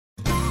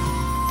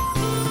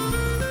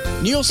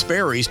Neil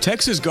Sperry's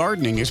Texas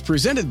Gardening is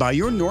presented by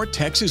your North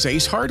Texas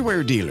Ace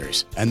Hardware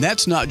dealers. And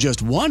that's not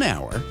just 1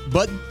 hour,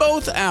 but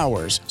both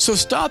hours. So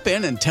stop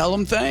in and tell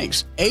them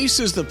thanks. Ace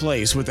is the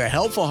place with the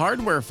helpful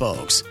hardware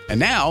folks. And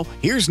now,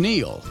 here's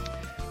Neil.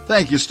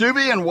 Thank you,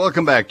 Stubby, and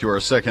welcome back to our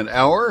second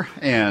hour.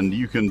 And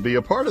you can be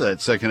a part of that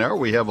second hour.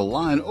 We have a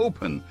line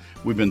open.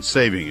 We've been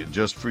saving it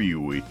just for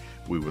you. We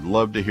would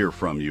love to hear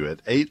from you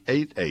at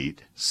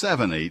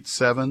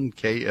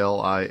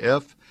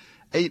 888-787-KLIF,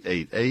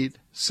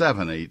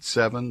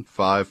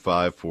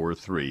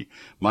 888-787-5543.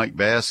 Mike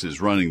Bass is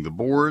running the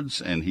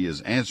boards, and he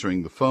is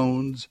answering the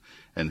phones,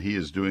 and he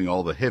is doing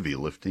all the heavy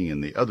lifting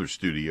in the other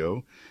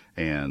studio.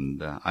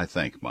 And I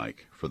thank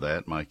Mike for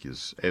that. Mike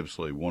is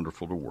absolutely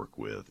wonderful to work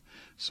with.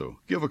 So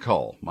give a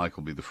call. Mike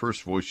will be the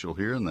first voice you'll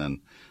hear, and then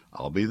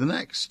I'll be the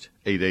next.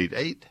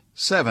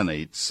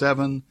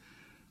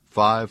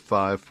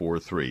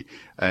 888-787-5543.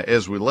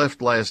 As we left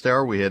last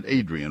hour, we had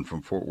Adrian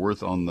from Fort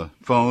Worth on the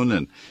phone,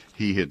 and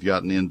he had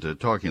gotten into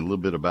talking a little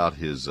bit about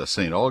his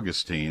St.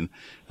 Augustine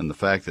and the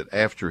fact that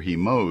after he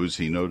mows,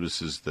 he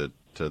notices that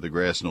the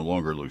grass no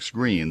longer looks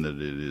green, that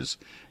it is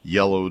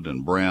yellowed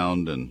and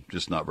browned and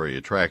just not very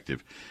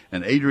attractive.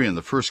 And Adrian,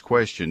 the first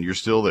question, you're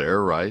still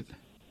there, right?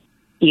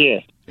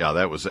 Yes. Yeah,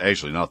 that was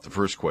actually not the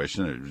first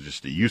question. It was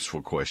just a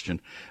useful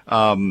question.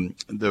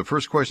 The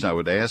first question I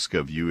would ask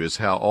of you is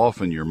how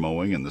often you're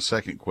mowing, and the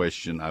second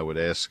question I would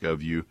ask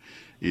of you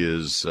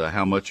is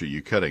how much are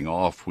you cutting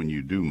off when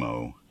you do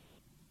mow?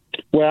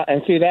 Well,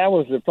 and see, that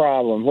was the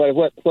problem.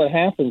 What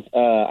happens,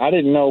 I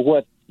didn't know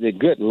what the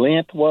good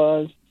length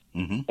was,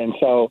 and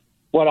so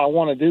what I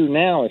want to do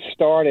now is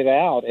start it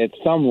out at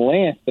some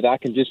length that I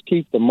can just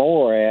keep the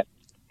mower at.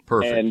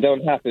 Perfect. And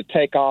don't have to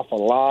take off a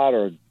lot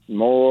or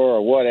more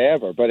or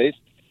whatever. But it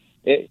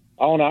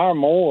on our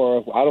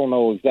mower, I don't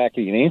know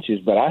exactly in inches,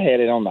 but I had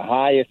it on the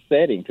highest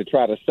setting to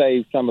try to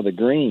save some of the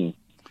green.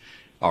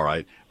 All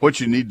right. What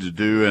you need to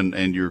do,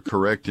 and you're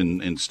correct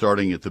in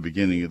starting at the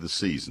beginning of the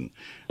season,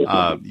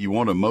 you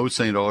want to mow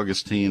St.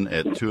 Augustine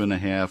at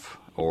 2.5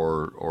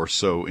 or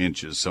so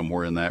inches,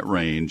 somewhere in that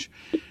range.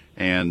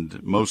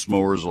 And most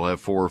mowers will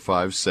have 4 or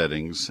 5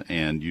 settings,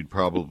 and you'd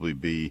probably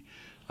be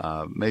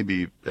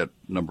maybe at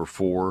number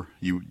 4.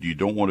 You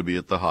don't want to be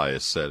at the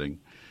highest setting.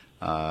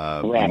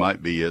 Right. You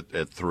might be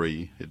at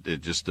 3.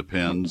 It just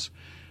depends.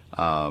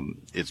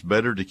 It's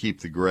better to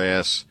keep the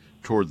grass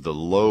toward the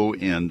low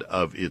end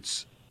of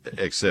its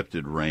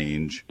accepted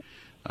range,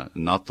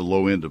 not the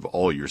low end of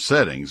all your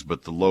settings,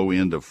 but the low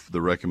end of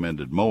the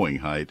recommended mowing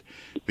height,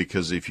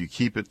 because if you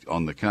keep it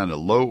on the kind of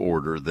low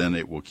order, then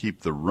it will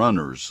keep the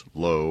runners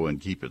low and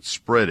keep it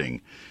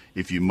spreading.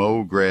 If you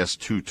mow grass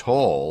too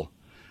tall,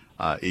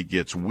 it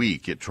gets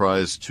weak. It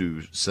tries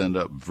to send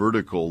up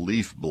vertical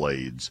leaf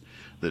blades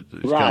that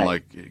it's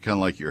Right. kind of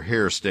like your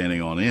hair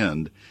standing on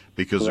end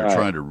because they're Right.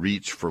 trying to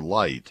reach for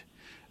light.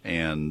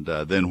 And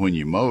then when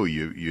you mow,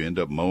 you end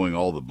up mowing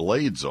all the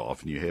blades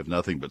off, and you have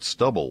nothing but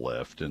stubble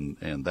left, and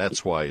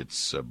that's why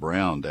it's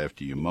browned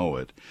after you mow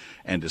it,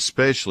 and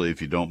especially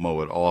if you don't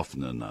mow it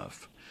often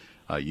enough.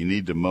 You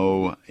need to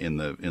mow in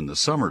the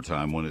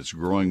summertime when it's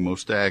growing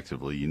most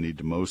actively. You need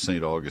to mow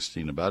St.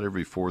 Augustine about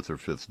every 4th or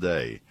 5th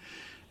day.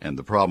 And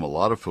the problem a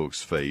lot of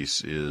folks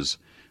face is,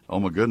 oh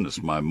my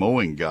goodness, my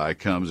mowing guy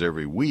comes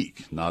every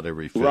week, not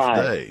every 5th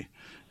Right. day.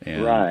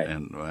 And, Right.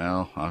 and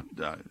well,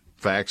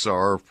 facts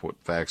are what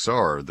facts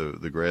are.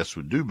 The grass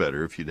would do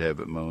better if you'd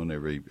have it mown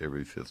every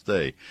 5th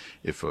day.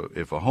 If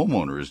a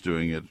homeowner is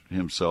doing it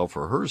himself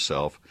or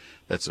herself,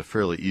 that's a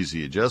fairly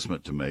easy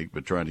adjustment to make.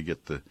 But trying to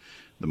get the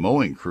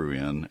mowing crew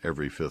in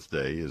every 5th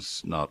day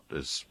is not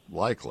as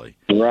likely.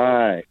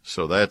 Right.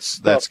 So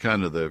that's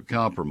kind of the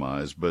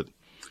compromise. But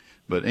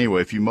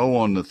anyway, if you mow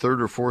on the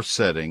 3rd or 4th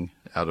setting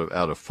out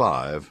of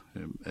 5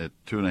 at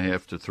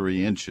 2.5 to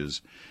 3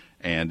 inches,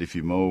 and if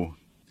you mow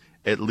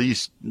at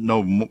least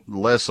no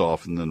less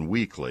often than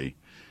weekly,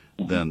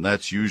 then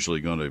that's usually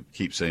going to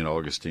keep St.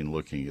 Augustine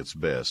looking its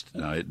best.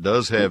 Now, it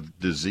does have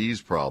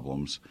disease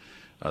problems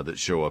that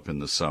show up in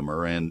the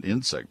summer, and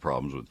insect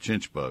problems with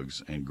chinch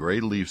bugs and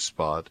gray leaf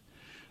spot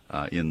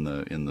in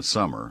the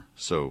summer.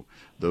 So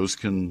those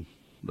can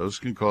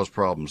cause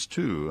problems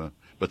too,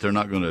 but they're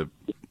not going to.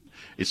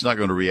 It's not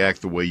going to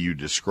react the way you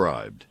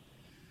described.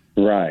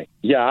 Right.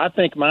 Yeah, I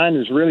think mine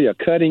is really a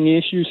cutting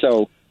issue.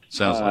 So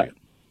Sounds like it.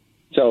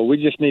 So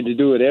we just need to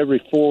do it every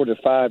 4 to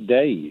 5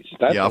 days.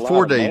 That's yeah, a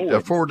 4-day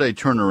mowing. 4-day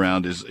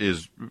turnaround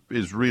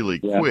is really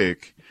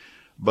quick.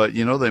 But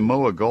they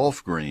mow a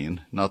golf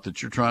green. Not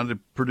that you're trying to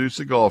produce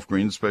a golf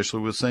green,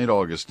 especially with St.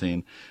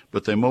 Augustine,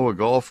 but they mow a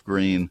golf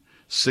green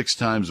 6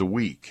 times a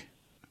week.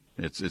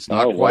 It's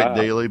not quite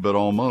daily, but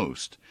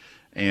almost.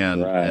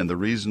 And the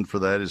reason for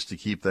that is to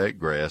keep that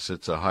grass,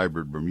 it's a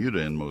hybrid Bermuda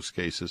in most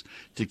cases,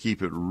 to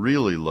keep it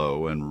really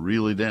low and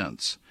really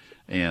dense.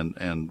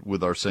 And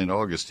with our St.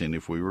 Augustine,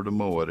 if we were to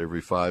mow it every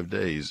 5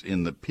 days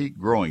in the peak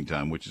growing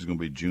time, which is going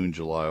to be June,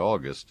 July,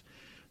 August,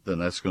 then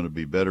that's going to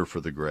be better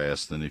for the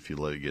grass than if you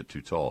let it get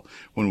too tall.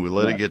 When we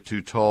let it get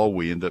too tall,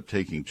 we end up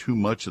taking too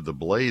much of the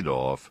blade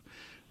off,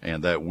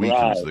 and that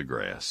weakens the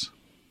grass.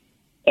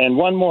 And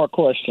one more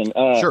question.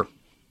 Sure.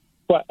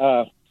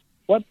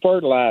 What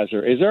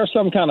fertilizer? Is there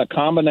some kind of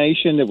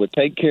combination that would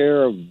take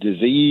care of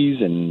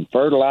disease and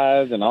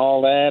fertilize and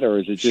all that, or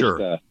is it just?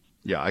 Sure.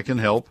 Yeah, I can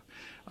help.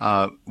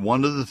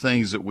 One of the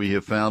things that we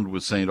have found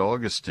with St.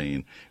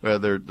 Augustine,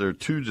 there are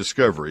two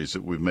discoveries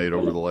that we've made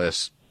over the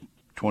last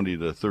 20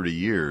 to 30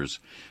 years.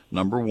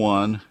 Number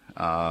one,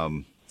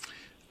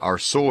 our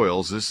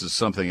soils. This is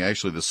something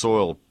actually the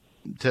soil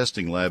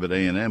testing lab at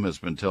A&M has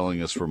been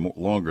telling us for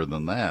longer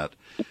than that.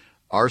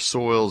 Our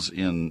soils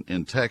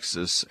in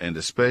Texas, and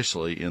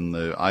especially in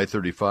the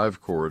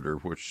I-35 corridor,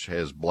 which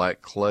has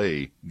black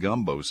clay,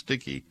 gumbo,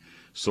 sticky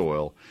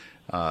soil,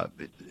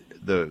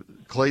 the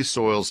clay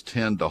soils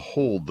tend to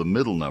hold the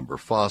middle number,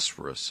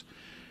 phosphorus.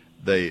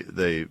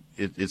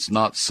 It's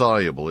not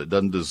soluble. It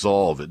doesn't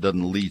dissolve. It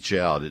doesn't leach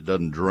out. It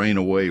doesn't drain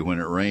away when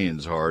it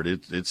rains hard.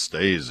 It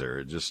stays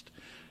there.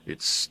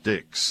 It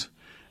sticks.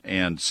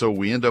 And so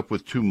we end up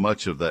with too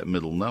much of that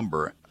middle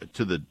number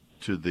to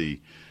the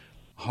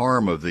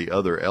harm of the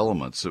other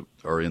elements that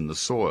are in the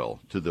soil,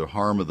 to the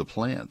harm of the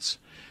plants.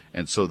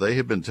 And so they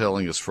have been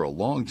telling us for a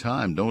long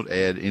time, don't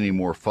add any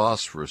more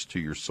phosphorus to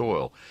your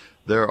soil.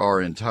 There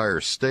are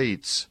entire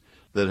states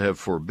that have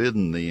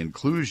forbidden the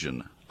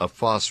inclusion of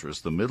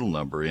phosphorus, the middle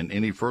number, in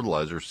any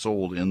fertilizer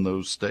sold in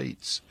those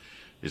states.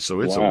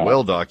 So it's a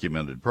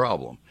well-documented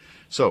problem.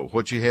 So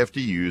what you have to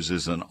use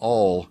is an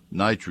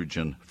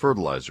all-nitrogen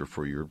fertilizer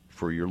for your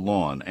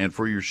lawn and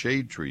for your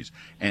shade trees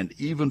and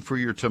even for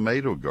your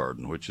tomato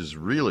garden, which is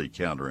really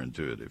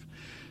counterintuitive.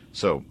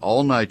 So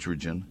all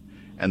nitrogen,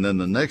 and then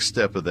the next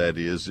step of that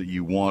is that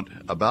you want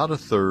about a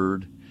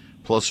third,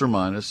 plus or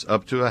minus,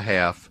 up to a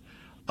half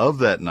of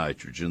that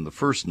nitrogen, the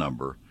first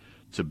number,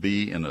 to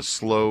be in a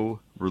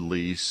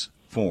slow-release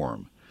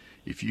form.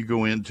 If you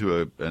go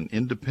into an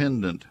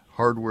independent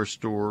hardware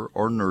store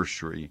or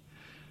nursery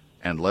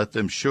and let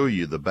them show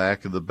you the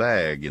back of the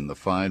bag in the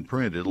fine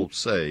print, it'll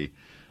say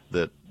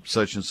that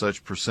such and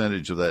such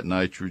percentage of that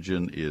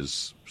nitrogen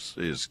is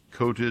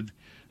coated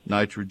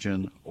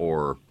nitrogen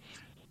or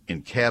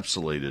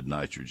encapsulated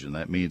nitrogen.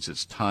 That means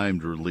it's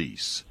timed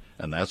release,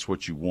 and that's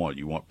what you want.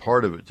 You want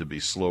part of it to be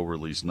slow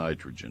release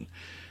nitrogen.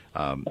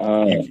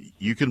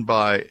 You can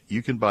buy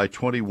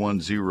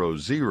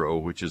 2100,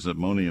 which is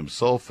ammonium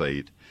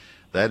sulfate.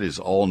 That is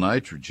all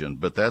nitrogen,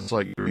 but that's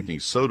like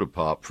drinking soda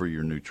pop for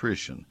your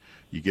nutrition.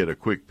 You get a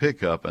quick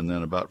pickup, and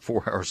then about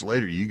 4 hours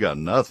later, you got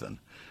nothing.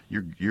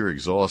 You're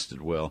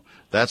exhausted. Well,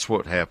 that's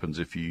what happens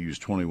if you use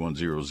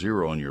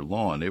 2100 on your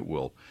lawn. It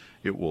will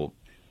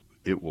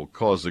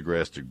cause the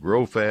grass to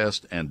grow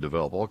fast and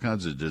develop all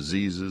kinds of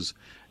diseases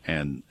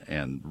and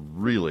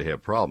really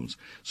have problems.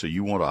 So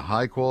you want a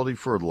high quality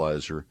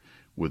fertilizer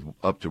with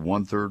up to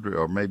 1/3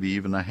 or maybe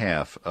even a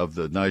half of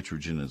the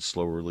nitrogen in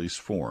slow release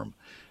form.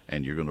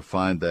 And you're going to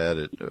find that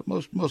at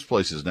most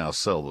places now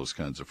sell those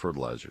kinds of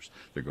fertilizers.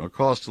 They're going to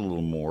cost a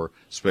little more,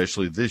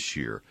 especially this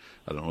year.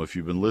 I don't know if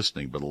you've been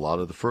listening, but a lot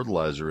of the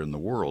fertilizer in the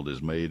world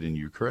is made in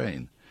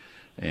Ukraine,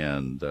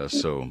 and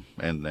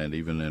and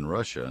even in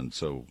Russia, and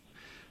so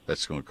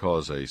that's going to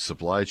cause a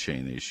supply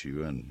chain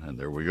issue. And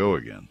there we go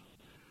again.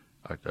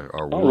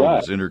 Our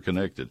world is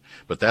interconnected.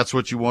 But that's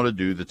what you want to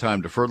do. The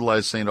time to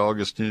fertilize St.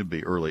 Augustine would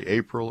be early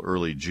April,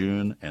 early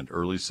June, and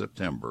early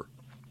September.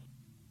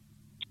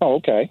 Oh,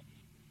 okay.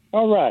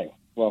 All right.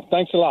 Well,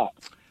 thanks a lot.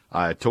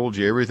 I told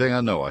you everything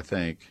I know, I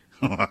think.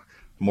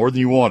 More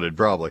than you wanted,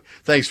 probably.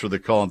 Thanks for the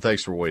call, and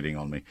thanks for waiting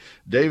on me.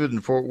 David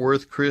in Fort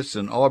Worth, Chris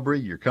and Aubrey,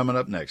 you're coming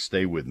up next.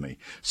 Stay with me.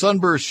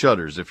 Sunburst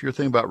shutters. If you're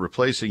thinking about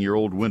replacing your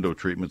old window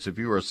treatments, if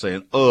you are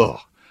saying,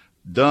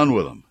 done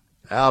with them,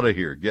 out of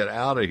here, get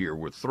out of here,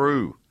 we're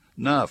through,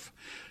 enough,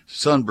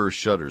 Sunburst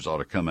shutters ought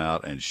to come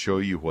out and show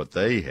you what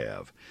they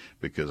have,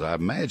 because I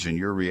imagine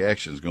your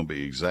reaction is going to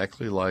be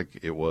exactly like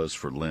it was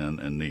for Lynn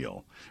and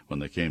Neil when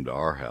they came to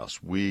our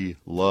house. We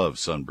love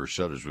Sunburst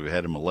shutters. We've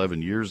had them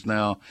 11 years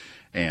now,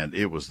 and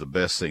it was the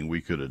best thing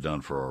we could have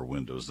done for our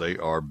windows. They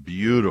are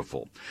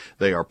beautiful.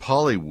 They are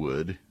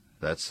polywood.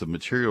 That's the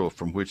material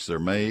from which they're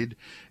made.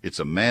 It's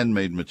a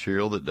man-made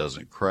material that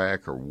doesn't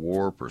crack or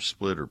warp or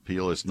split or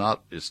peel. It's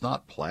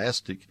not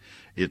plastic.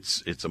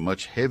 It's a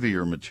much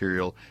heavier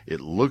material. It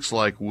looks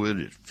like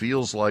wood. It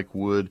feels like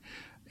wood.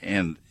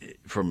 And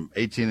from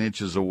 18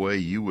 inches away,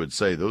 you would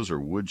say those are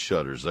wood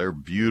shutters. They're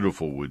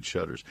beautiful wood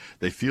shutters.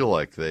 They feel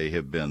like they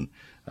have been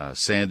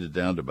sanded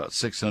down to about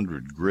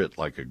 600 grit,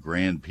 like a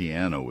grand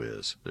piano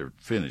is. They're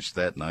finished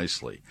that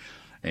nicely.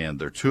 And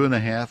they're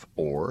 2.5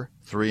 or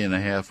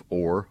 3.5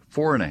 or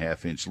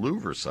 4.5 inch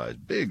louver size,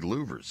 big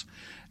louvers.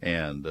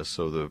 And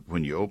so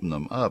when you open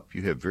them up,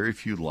 you have very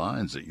few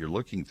lines that you're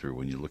looking through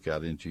when you look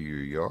out into your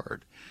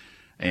yard.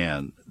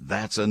 And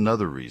that's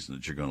another reason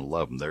that you're going to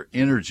love them. They're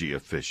energy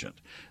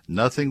efficient.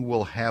 Nothing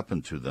will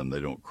happen to them.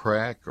 They don't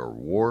crack or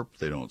warp.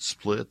 They don't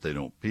split. They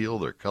don't peel.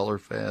 They're color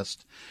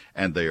fast.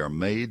 And they are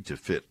made to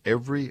fit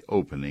every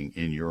opening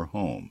in your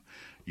home.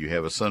 You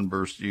have a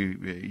sunburst,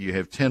 you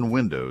have 10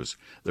 windows.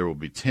 There will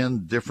be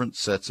 10 different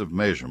sets of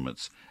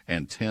measurements,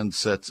 and 10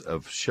 sets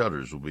of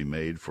shutters will be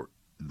made for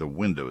the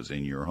windows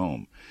in your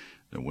home.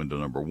 Then window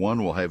number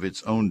 1 will have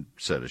its own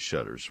set of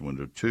shutters.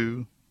 Window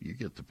 2, you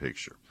get the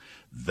picture.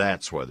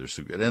 That's why they're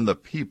so good. And the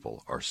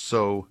people are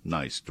so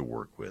nice to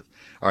work with.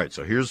 All right,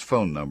 so here's the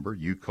phone number.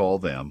 You call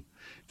them,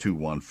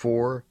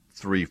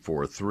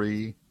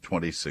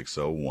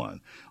 214-343-2601.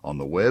 On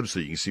the web, so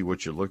you can see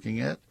what you're looking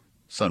at,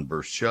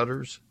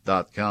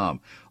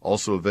 sunburstshutters.com.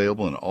 Also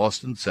available in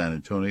Austin, San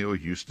Antonio,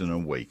 Houston,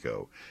 and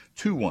Waco.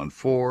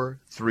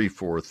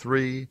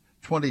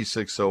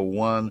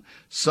 214-343-2601,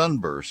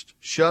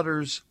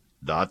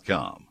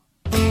 sunburstshutters.com.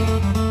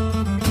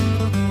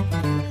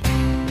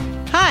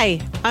 Hi,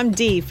 I'm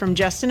Dee from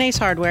Justin Ace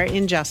Hardware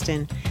in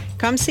Justin.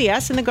 Come see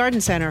us in the Garden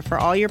Center for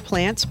all your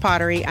plants,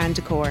 pottery, and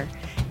decor.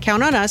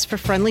 Count on us for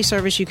friendly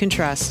service you can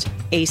trust.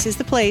 Ace is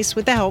the place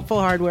with the helpful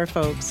hardware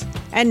folks.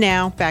 And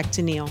now, back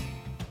to Neil.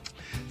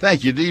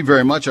 Thank you, Dee,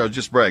 very much. I was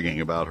just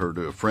bragging about her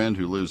to a friend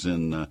who lives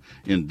in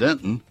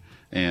Denton,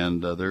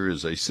 and there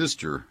is a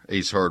sister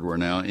Ace Hardware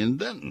now in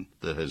Denton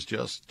that has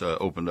just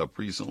opened up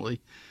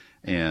recently,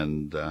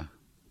 and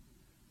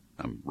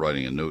I'm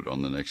writing a note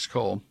on the next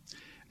call,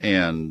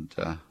 and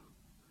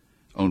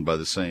owned by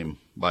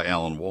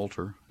Alan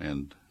Walter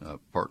and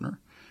partner,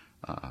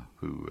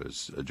 who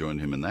has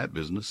joined him in that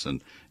business.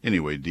 And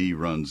anyway, Dee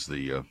runs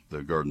the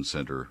garden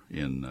center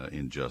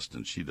in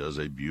Justin. She does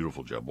a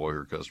beautiful job. Boy,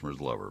 her customers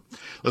love her.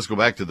 Let's go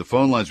back to the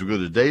phone lines. We go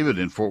to David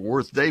in Fort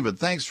Worth. David,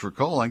 thanks for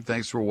calling.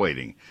 Thanks for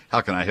waiting.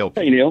 How can I help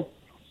you? Hey, Neil.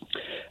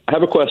 I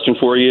have a question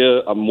for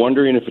you. I'm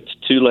wondering if it's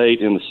too late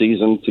in the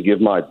season to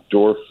give my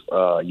dwarf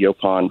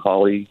Yopon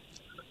holly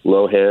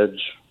low hedge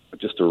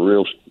just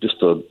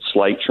a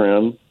slight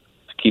trim to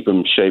keep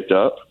them shaped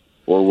up,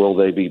 or will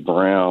they be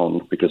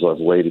brown because I've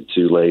waited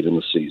too late in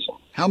the season?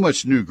 How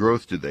much new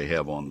growth do they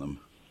have on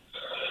them?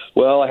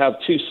 Well, I have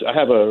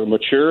a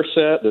mature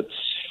set that's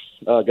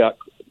got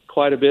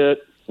quite a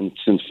bit, and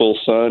it's in full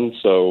sun.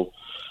 So,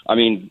 I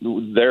mean,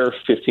 they're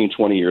 15,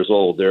 20 years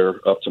old.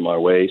 They're up to my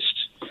waist.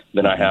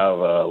 Then I have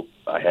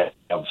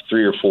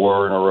 3 or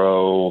 4 in a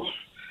row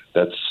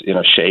that's in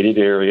a shaded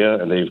area,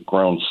 and they've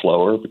grown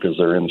slower because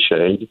they're in the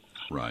shade.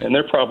 Right. And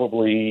they're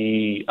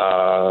probably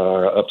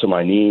up to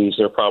my knees.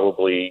 They're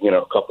probably,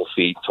 a couple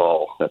feet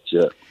tall. That's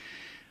it.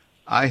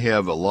 I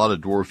have a lot of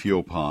dwarf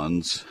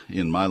Yopons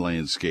in my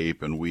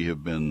landscape, and we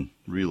have been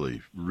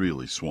really,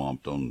 really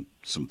swamped on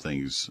some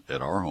things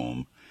at our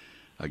home,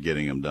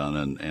 getting them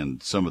done.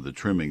 And some of the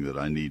trimming that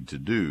I need to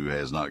do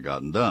has not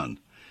gotten done.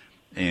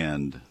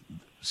 And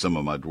some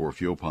of my dwarf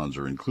Yopons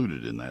are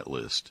included in that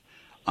list.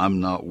 I'm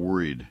not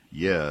worried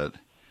yet.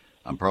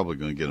 I'm probably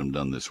going to get them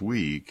done this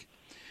week.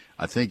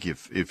 I think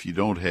if you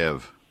don't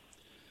have,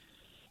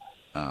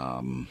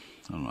 I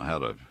don't know how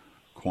to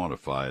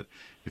quantify it.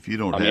 If you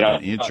don't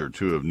have an inch or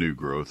two of new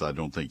growth, I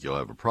don't think you'll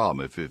have a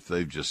problem. If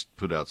they've just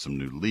put out some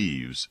new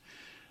leaves,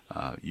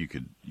 you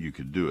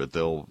could do it.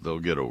 They'll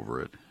get over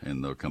it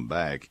and they'll come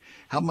back.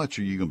 How much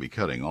are you going to be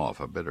cutting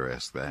off? I better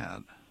ask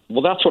that.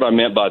 Well, that's what I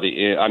meant by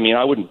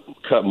I wouldn't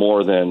cut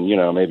more than,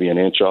 maybe an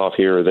inch off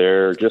here or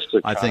there, just to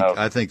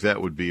I think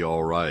that would be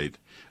all right.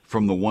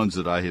 From the ones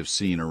that I have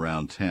seen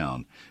around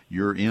town,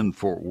 you're in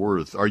Fort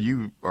Worth.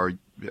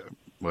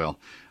 Well,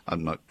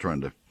 I'm not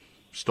trying to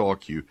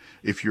stalk you.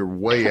 If you're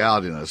way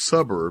out in a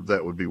suburb,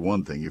 that would be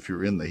one thing. If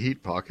you're in the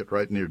heat pocket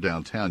right near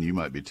downtown, you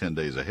might be 10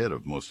 days ahead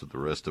of most of the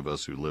rest of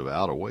us who live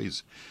out a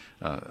ways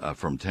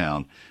from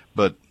town.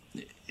 But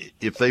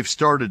if they've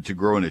started to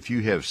grow, and if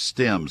you have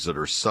stems that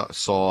are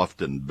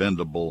soft and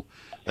bendable,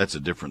 that's a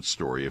different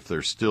story. If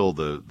they're still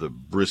the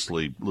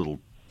bristly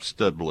little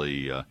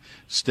studly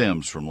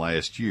stems from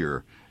last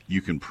year,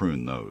 you can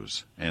prune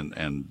those. And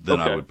then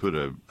okay. I would put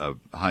a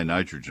high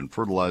nitrogen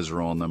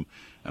fertilizer on them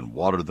and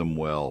water them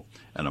well,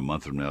 and a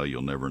month from now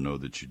you'll never know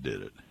that you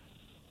did it.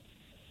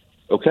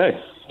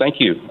 Okay. Thank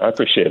you. I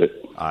appreciate it.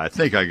 I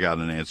think I got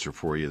an answer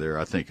for you there.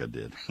 I think I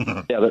did.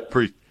 Yeah,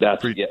 appreciate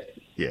that.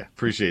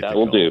 That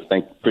will do.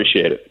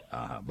 Appreciate it.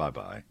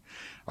 Bye-bye.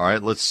 All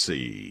right, let's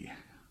see.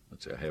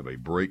 I have a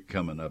break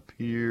coming up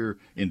here.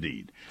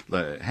 Indeed.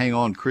 Hang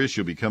on, Chris.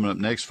 You'll be coming up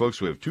next. Folks,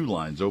 we have 2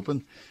 lines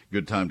open.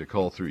 Good time to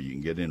call through. You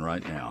can get in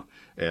right now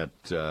at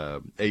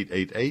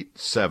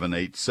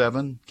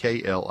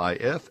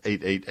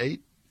 888-787-KLIF,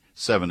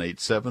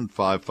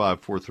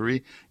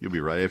 888-787-5543. You'll be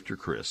right after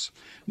Chris.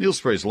 Neil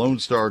Spray's Lone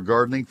Star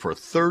Gardening for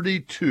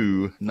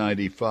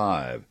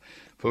 $32.95.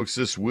 Folks,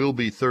 this will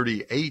be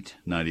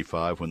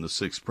 $38.95 when the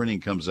 6th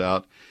printing comes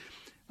out.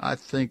 I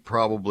think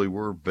probably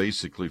we're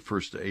basically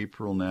 1st of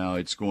April now.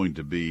 It's going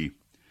to be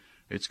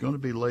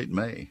late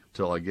May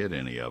till I get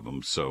any of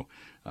them. So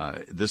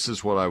this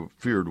is what I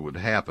feared would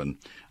happen,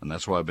 and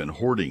that's why I've been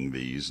hoarding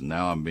these.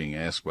 Now I'm being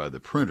asked by the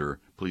printer,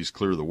 please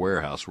clear the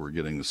warehouse. We're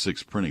getting the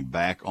 6th printing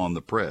back on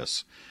the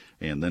press,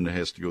 and then it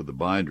has to go to the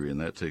bindery,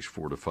 and that takes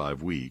 4 to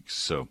 5 weeks.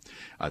 So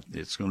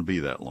it's going to be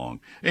that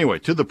long. Anyway,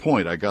 to the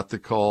point, I got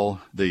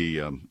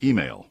the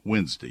email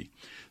Wednesday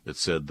that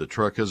said the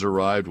truck has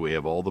arrived. We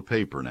have all the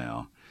paper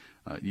now.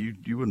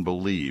 You wouldn't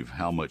believe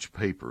how much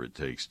paper it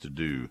takes to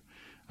do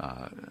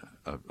a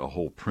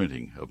whole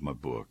printing of my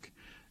book.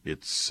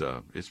 It's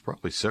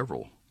probably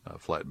several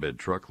flatbed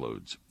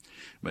truckloads.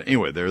 But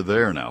anyway, they're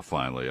there now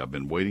finally. I've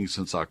been waiting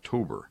since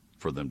October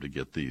for them to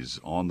get these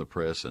on the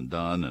press and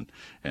done,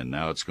 and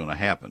now it's going to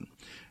happen.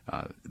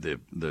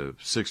 The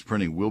sixth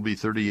printing will be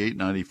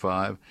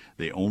 $38.95.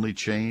 The only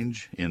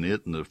change in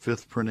it in the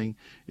fifth printing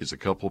is a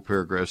couple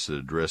paragraphs that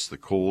address the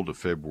cold of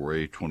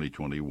February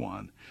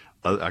 2021.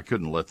 I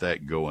couldn't let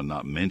that go and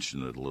not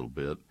mention it a little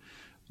bit,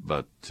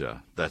 but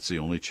that's the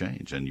only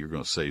change, and you're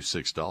going to save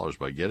 $6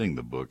 by getting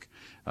the book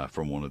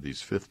from one of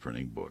these fifth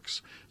printing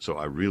books. So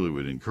I really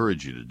would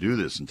encourage you to do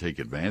this and take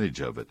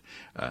advantage of it.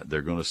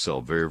 They're going to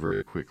sell very,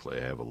 very quickly.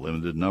 I have a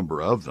limited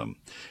number of them.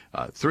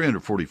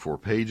 344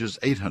 pages,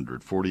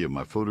 840 of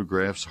my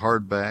photographs,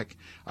 hardback.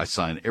 I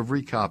sign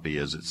every copy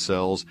as it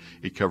sells.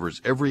 It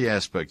covers every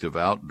aspect of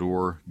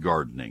outdoor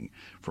gardening,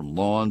 from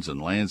lawns and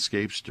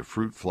landscapes to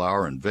fruit,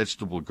 flower, and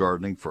vegetable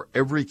gardening for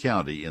every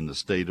county in the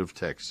state of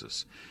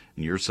Texas.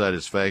 And your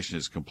satisfaction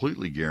is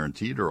completely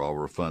guaranteed, or I'll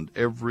refund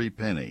every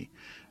penny.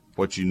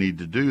 What you need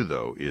to do,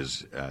 though,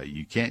 is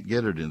you can't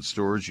get it in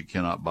stores. You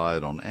cannot buy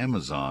it on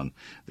Amazon.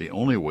 The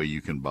only way you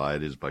can buy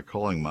it is by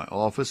calling my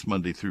office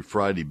Monday through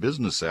Friday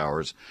business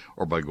hours,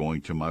 or by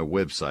going to my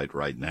website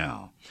right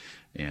now.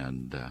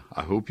 And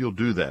I hope you'll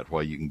do that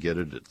while you can get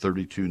it at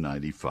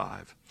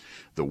 $32.95.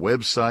 The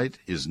website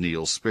is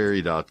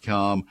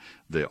neilsperry.com.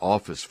 The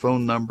office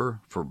phone number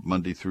for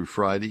Monday through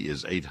Friday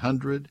is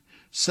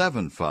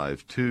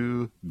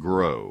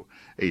 800-752-GROW,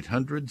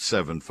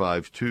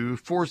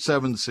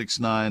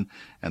 800-752-4769,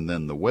 and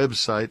then the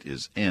website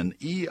is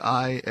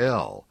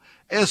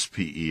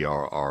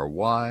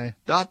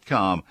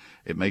neilsperry.com.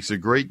 It makes a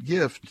great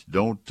gift.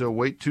 Don't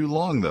wait too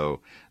long, though.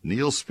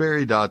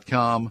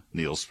 neilsperry.com,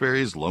 Neil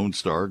Sperry's Lone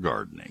Star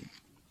Gardening.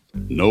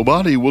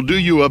 Nobody will do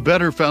you a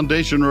better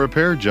foundation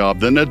repair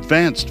job than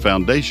Advanced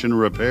Foundation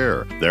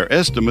Repair. Their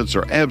estimates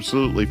are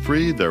absolutely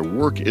free. Their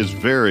work is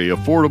very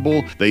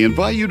affordable. They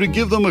invite you to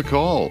give them a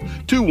call,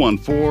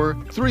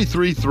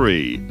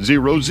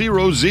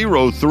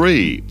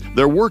 214-333-0003.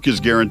 Their work is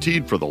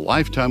guaranteed for the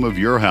lifetime of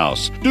your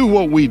house. Do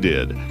what we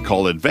did.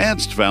 Call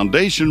Advanced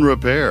Foundation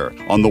Repair.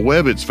 On the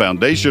web, it's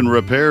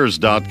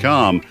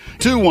foundationrepairs.com,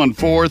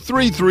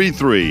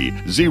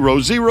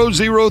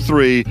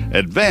 214-333-0003,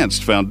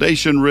 Advanced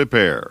Foundation Repair.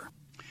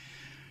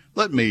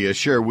 Let me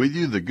share with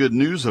you the good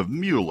news of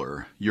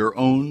Mueller, your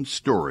own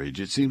storage.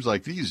 It seems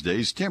like these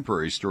days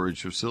temporary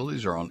storage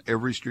facilities are on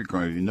every street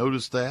corner. Have you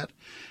noticed that?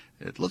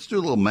 Let's do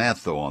a little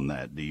math, though, on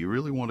that. Do you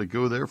really want to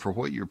go there for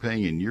what you're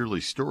paying in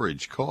yearly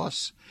storage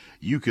costs?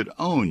 You could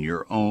own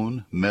your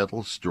own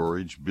metal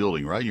storage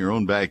building right in your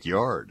own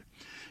backyard.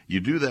 You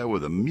do that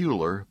with a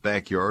Mueller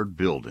backyard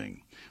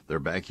building. Their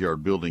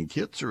backyard building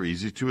kits are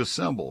easy to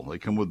assemble. They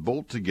come with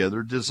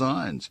bolt-together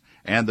designs,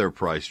 and they're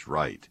priced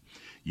right.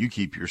 You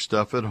keep your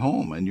stuff at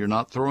home, and you're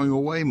not throwing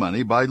away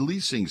money by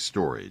leasing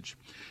storage.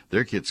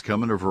 Their kits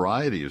come in a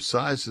variety of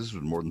sizes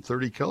with more than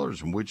 30 colors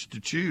from which to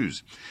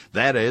choose.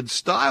 That adds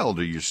style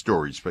to your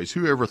storage space.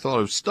 Who ever thought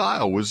of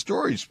style with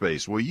storage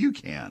space? Well, you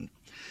can.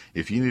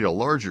 If you need a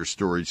larger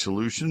storage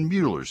solution,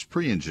 Mueller's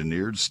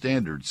pre-engineered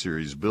standard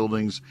series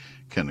buildings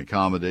can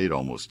accommodate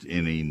almost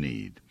any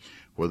need.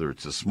 Whether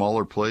it's a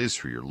smaller place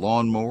for your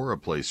lawnmower, a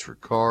place for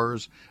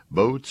cars,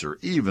 boats, or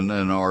even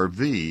an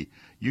RV,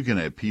 you can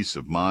have peace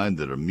of mind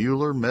that a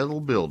Mueller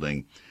metal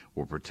building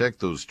will protect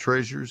those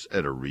treasures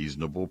at a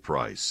reasonable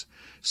price.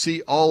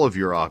 See all of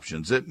your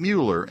options at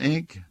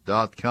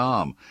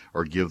MuellerInc.com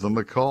or give them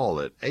a call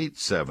at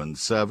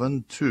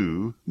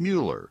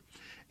 877-2-MUELLER,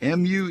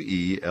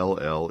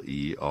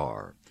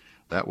 M-U-E-L-L-E-R.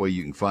 That way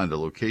you can find a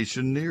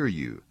location near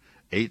you,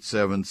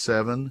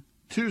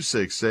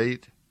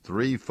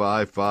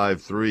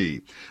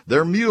 877-268-3553.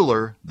 They're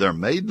Mueller, they're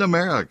made in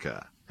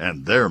America,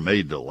 and they're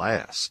made to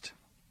last.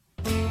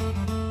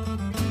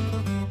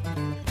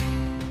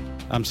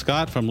 I'm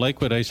Scott from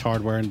Lakewood Ace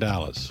Hardware in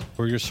Dallas.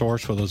 We're your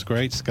source for those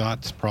great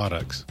Scott's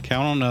products.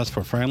 Count on us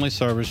for friendly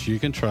service you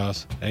can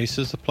trust. Ace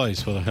is the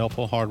place for the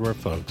helpful hardware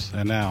folks.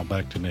 And now,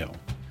 back to Neil.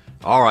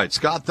 All right,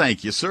 Scott,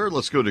 thank you, sir.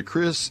 Let's go to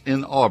Chris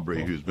in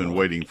Aubrey, who's been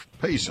waiting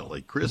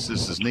patiently. Chris,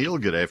 this is Neil.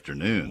 Good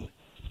afternoon.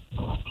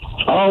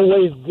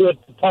 Always good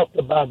to talk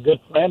to my good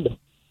friend, the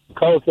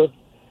culture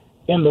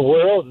in the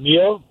world,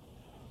 Neil.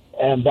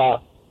 And I've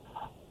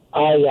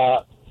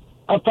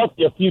talked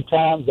to you a few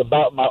times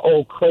about my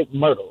old crepe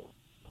myrtle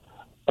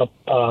that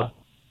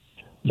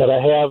I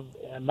have.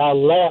 And now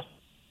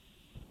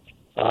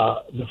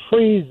the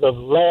freeze of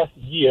last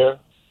year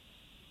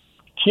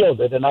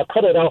killed it, and I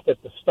cut it off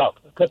at the stalks.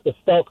 I cut the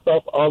stalks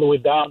off all the way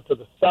down to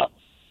the stalks.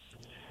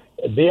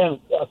 And then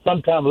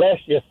sometime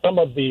last year, some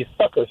of the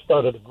suckers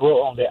started to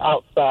grow on the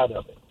outside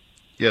of it.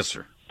 Yes,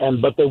 sir.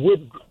 But they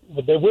would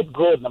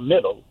grow in the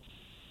middle.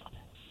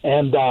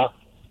 And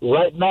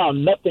right now,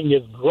 nothing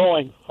is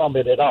growing from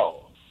it at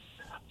all.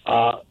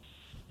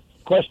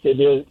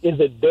 Question is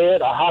it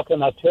dead, or how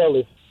can I tell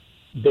it's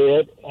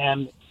dead?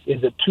 And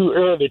is it too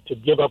early to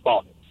give up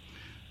on it?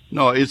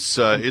 No, it's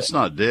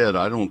not dead.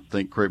 I don't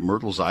think crepe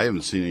myrtles. I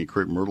haven't seen any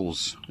crepe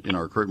myrtles in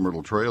our crepe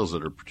myrtle trails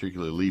that are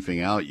particularly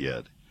leafing out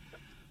yet.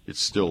 It's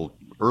still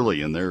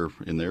early in their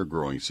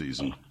growing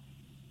season.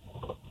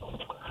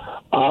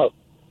 For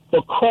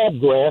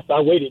crabgrass,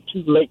 I waited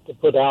too late to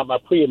put out my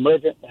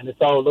pre-emergent, and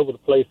it's all over the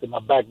place in my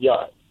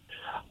backyard.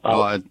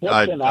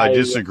 I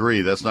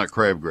disagree. That's not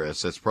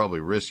crabgrass. That's probably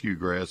rescue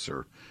grass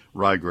or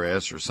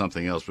ryegrass or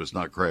something else, but it's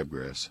not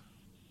crabgrass.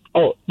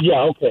 Oh,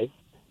 yeah, okay.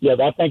 Yeah,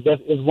 I think that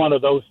is one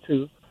of those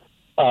two.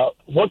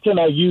 What can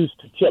I use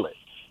to kill it?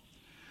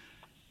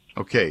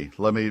 Okay,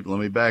 let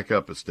me back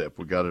up a step.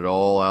 We got it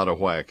all out of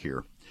whack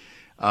here.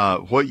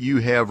 What you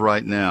have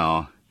right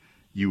now,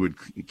 you would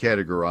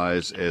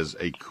categorize as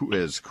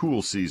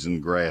cool season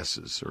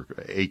grasses or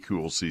a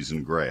cool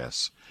season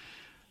grass.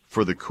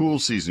 For the cool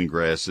season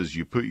grasses,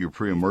 you put your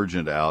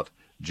pre-emergent out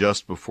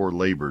just before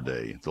Labor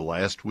Day, the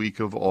last week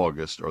of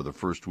August or the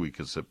first week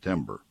of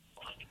September.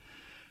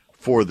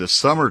 For the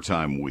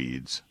summertime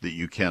weeds that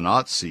you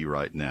cannot see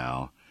right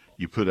now,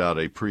 you put out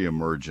a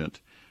pre-emergent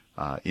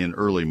in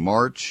early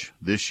March.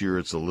 This year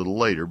it's a little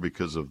later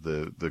because of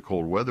the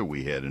cold weather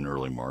we had in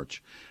early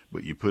March.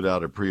 But you put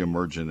out a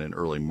pre-emergent in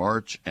early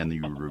March, and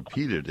you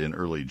repeat it in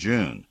early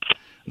June.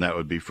 And that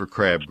would be for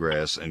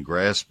crabgrass and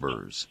grass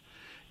burrs.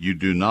 You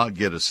do not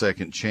get a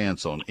second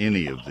chance on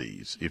any of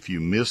these. If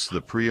you miss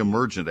the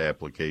pre-emergent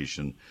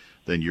application,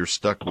 then you're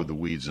stuck with the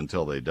weeds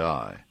until they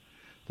die.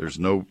 There's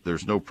no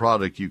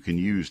product you can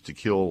use to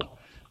kill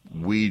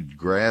weed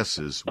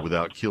grasses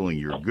without killing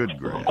your good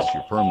grass,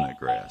 your permanent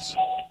grass.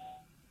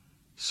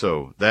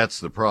 So that's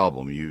the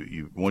problem.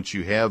 You once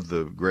you have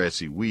the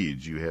grassy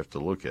weeds, you have to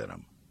look at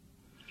them.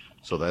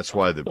 So that's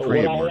why the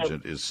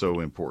pre-emergent is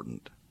so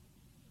important.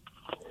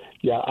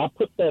 Yeah, I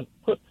put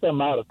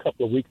some out a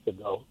couple of weeks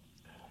ago.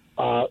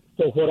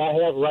 So what I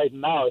have right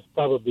now is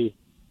probably,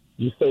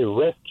 you say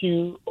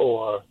rescue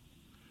or?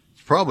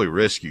 It's probably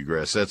rescue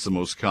grass. That's the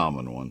most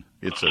common one.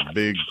 It's a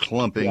big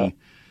clumping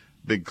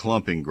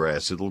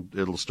grass.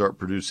 It'll start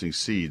producing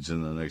seeds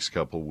in the next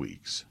couple of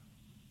weeks.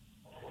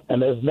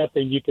 And there's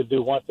nothing you can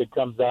do once it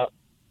comes out.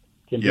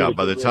 Yeah,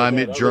 by the time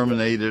it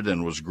germinated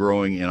and was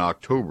growing in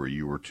October,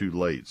 you were too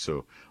late.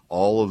 So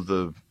all of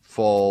the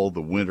fall,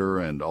 the winter,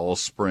 and all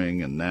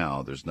spring, and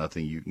now there's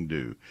nothing you can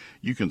do.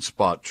 You can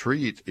spot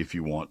treat if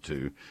you want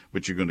to,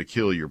 but you're going to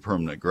kill your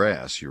permanent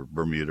grass, your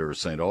Bermuda or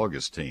St.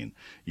 Augustine.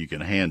 You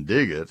can hand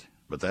dig it,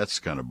 but that's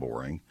kind of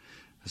boring.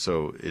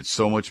 So it's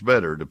so much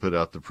better to put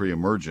out the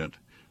pre-emergent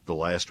the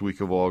last week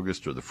of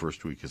August or the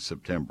first week of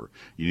September.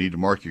 You need to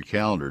mark your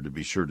calendar to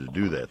be sure to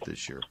do that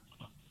this year.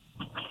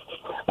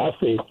 I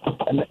see.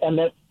 And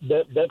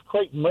that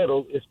crepe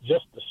myrtle is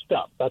just the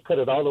stump. I cut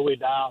it all the way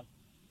down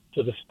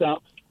to the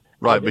stumps.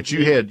 Right, but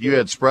you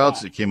had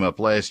sprouts that came up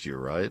last year,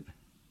 right?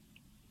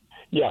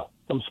 Yeah,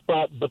 some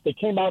sprouts, but they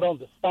came out on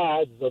the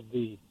sides of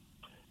the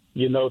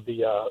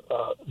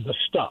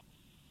stump.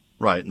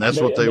 Right, and that's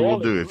what they will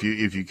do. If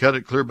you cut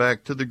it clear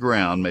back to the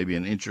ground, maybe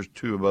an inch or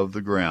two above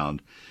the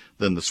ground,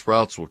 then the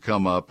sprouts will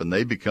come up and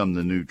they become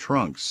the new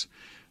trunks.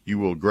 You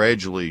will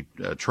gradually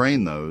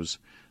train those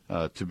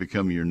to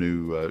become your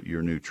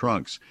new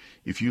trunks.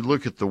 If you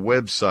look at the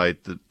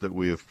website that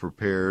we have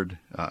prepared,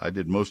 I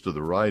did most of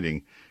the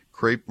writing,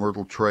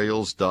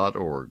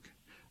 crepemyrtletrails.org,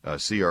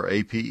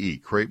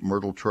 CRAPE,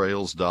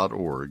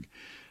 crepemyrtletrails.org,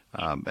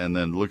 and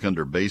then look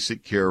under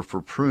basic care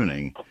for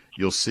pruning.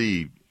 You'll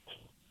see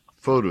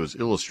photos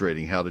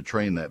illustrating how to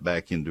train that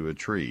back into a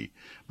tree.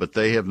 But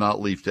they have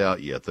not leafed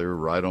out yet. They're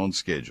right on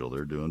schedule.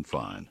 They're doing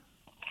fine.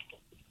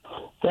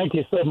 Thank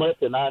you so much,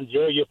 and I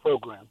enjoy your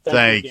program.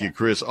 Thank you,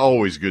 Chris.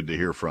 Always good to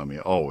hear from you.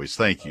 Always.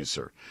 Thank you,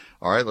 sir.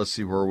 All right, let's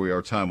see where we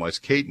are time-wise.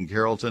 Kate in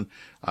Carrollton,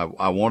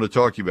 I want to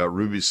talk to you about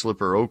ruby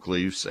slipper oak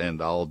leaves,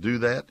 and I'll do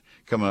that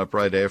coming up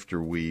right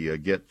after we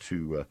get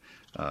to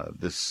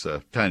this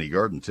tiny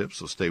garden tip,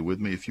 so stay with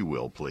me if you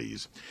will,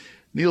 please.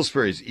 Neil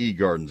Sperry's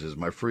eGardens is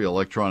my free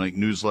electronic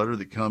newsletter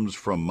that comes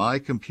from my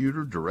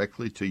computer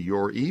directly to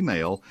your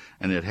email,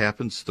 and it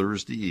happens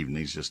Thursday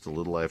evenings just a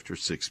little after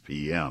 6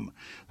 p.m.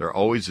 There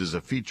always is a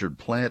featured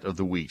plant of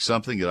the week,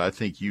 something that I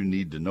think you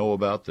need to know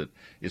about that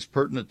is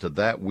pertinent to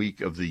that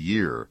week of the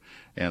year.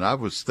 And I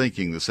was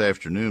thinking this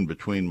afternoon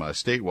between my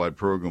statewide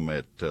program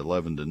at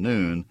 11 to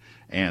noon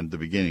and the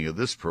beginning of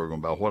this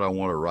program about what I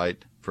want to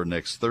write for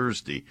next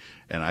Thursday,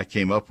 and I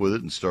came up with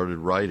it and started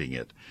writing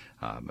it.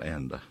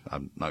 And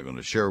I'm not going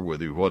to share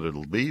with you what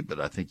it'll be, but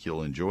I think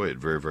you'll enjoy it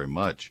very, very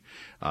much.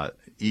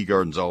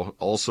 eGardens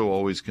also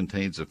always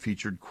contains a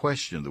featured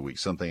question of the week,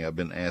 something I've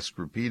been asked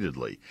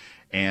repeatedly,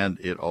 and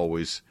it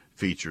always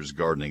features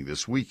Gardening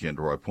This Weekend,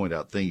 where I point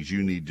out things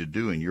you need to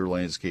do in your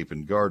landscape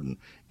and garden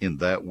in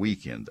that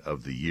weekend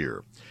of the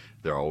year.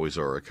 There always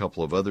are a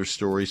couple of other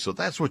stories, so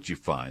that's what you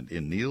find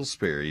in Neil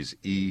Sperry's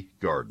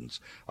eGardens.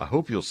 I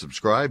hope you'll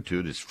subscribe to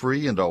it. It's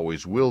free and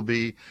always will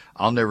be.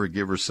 I'll never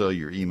give or sell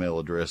your email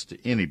address to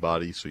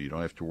anybody, so you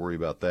don't have to worry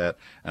about that.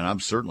 And I'm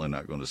certainly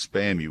not going to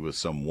spam you with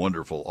some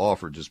wonderful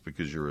offer just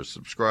because you're a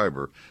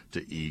subscriber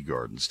to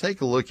eGardens. Take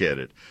a look at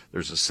it.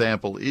 There's a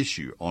sample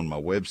issue on my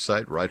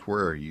website right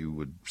where you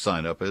would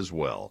sign up as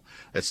well.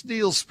 That's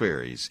Neil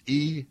Sperry's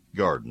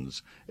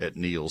eGardens at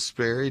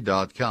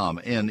neilsperry.com,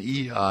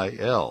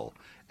 NeilSperry.com.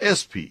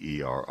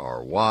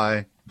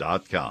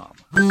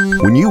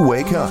 When you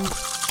wake up,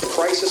 the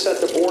crisis at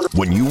the border,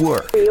 when you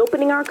work,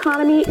 reopening our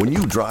economy, when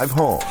you drive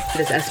home,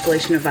 this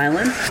escalation of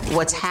violence,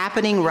 what's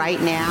happening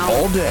right now,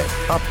 all day,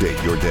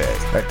 update your day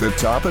at the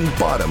top and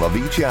bottom of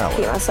each hour.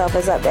 Keep myself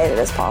as updated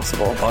as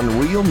possible on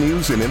Real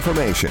News and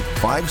Information,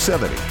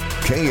 570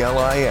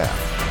 KLIF,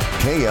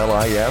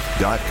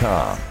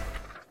 KLIF.com.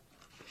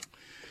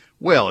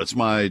 Well, it's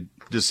my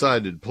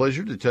decided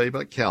pleasure to tell you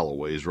about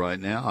Callaway's right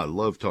now. I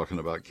love talking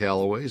about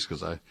Callaway's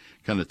because I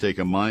kind of take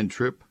a mind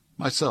trip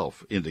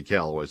myself into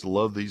Callaway's.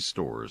 Love these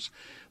stores.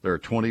 There are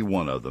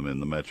 21 of them in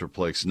the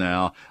Metroplex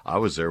now. I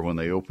was there when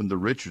they opened the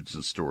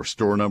Richardson store,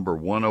 store number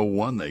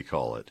 101 they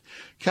call it.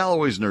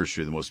 Callaway's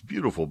Nursery, the most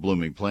beautiful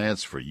blooming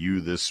plants for you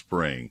this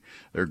spring.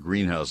 Their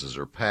greenhouses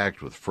are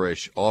packed with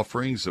fresh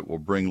offerings that will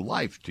bring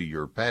life to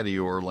your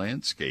patio or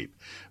landscape.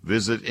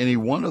 Visit any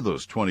one of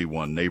those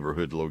 21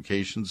 neighborhood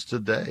locations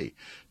today.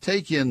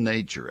 Take in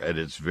nature at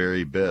its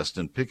very best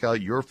and pick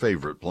out your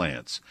favorite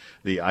plants.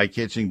 The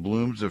eye-catching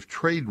blooms of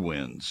trade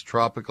winds,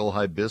 tropical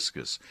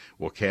hibiscus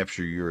will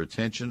capture your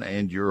attention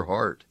and your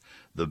heart.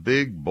 The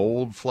big,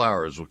 bold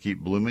flowers will keep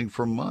blooming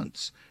for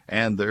months,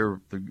 and they're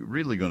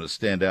really going to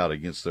stand out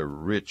against their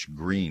rich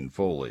green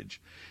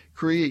foliage.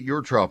 Create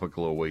your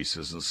tropical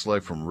oasis and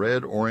select from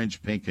red,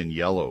 orange, pink, and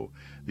yellow.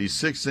 These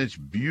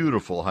 6-inch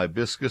beautiful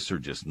hibiscus are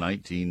just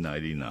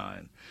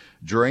 $19.99.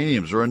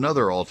 Geraniums are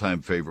another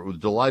all-time favorite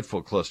with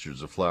delightful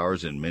clusters of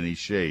flowers in many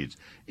shades.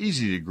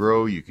 Easy to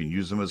grow, you can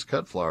use them as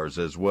cut flowers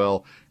as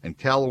well, and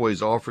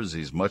Callaway's offers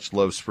these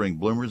much-loved spring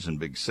bloomers in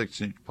big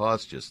 6-inch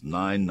pots, just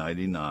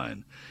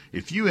 $9.99.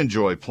 If you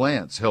enjoy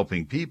plants,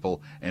 helping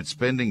people, and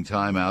spending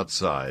time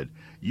outside,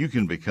 you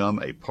can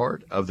become a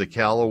part of the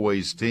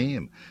Callaway's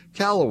team.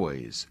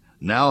 Callaway's,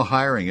 now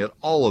hiring at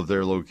all of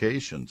their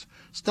locations.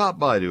 Stop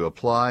by to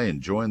apply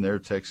and join their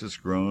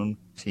Texas-grown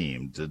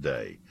team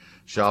today.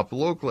 Shop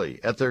locally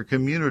at their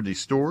community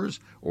stores.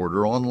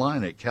 Order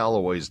online at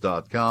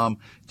Callaways.com.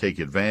 Take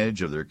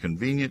advantage of their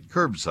convenient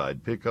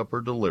curbside pickup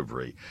or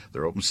delivery.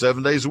 They're open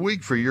 7 days a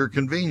week for your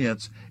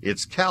convenience.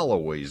 It's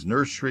Callaway's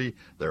Nursery.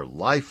 Their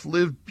life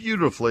lived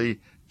beautifully.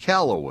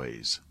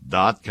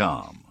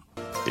 Callaways.com.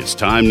 It's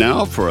time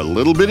now for a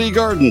little bitty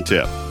garden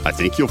tip. I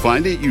think you'll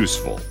find it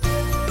useful.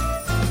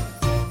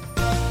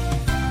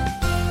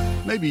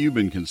 Maybe you've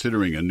been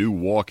considering a new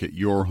walk at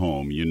your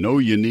home. You know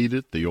you need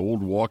it. The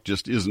old walk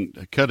just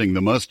isn't cutting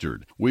the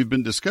mustard. We've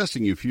been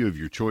discussing a few of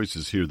your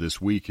choices here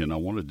this week, and I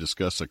want to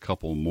discuss a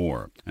couple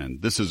more.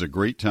 And this is a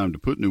great time to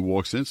put new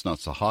walks in. It's not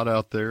so hot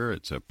out there.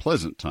 It's a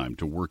pleasant time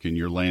to work in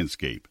your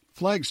landscape.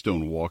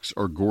 Flagstone walks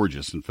are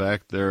gorgeous. In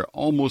fact, they're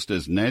almost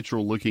as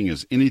natural looking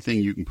as anything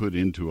you can put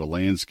into a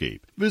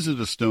landscape. Visit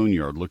a stone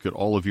yard. Look at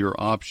all of your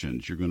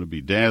options. You're going to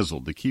be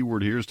dazzled. The key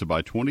word here is to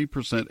buy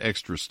 20%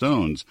 extra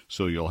stones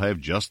so you'll have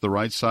just the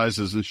right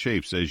sizes and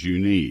shapes as you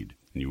need.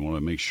 And you want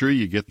to make sure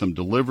you get them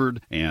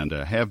delivered and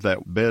have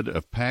that bed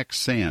of packed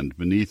sand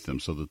beneath them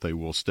so that they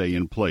will stay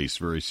in place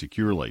very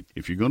securely.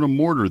 If you're going to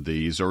mortar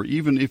these, or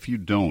even if you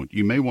don't,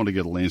 you may want to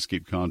get a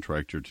landscape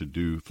contractor to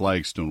do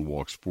flagstone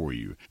walks for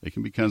you. They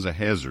can be kind of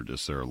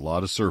hazardous. There are a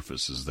lot of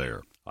surfaces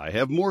there. I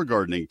have more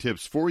gardening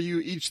tips for you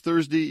each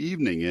Thursday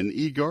evening in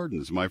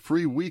eGardens, my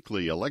free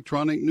weekly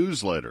electronic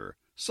newsletter.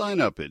 Sign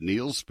up at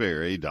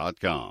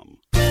neilsperry.com.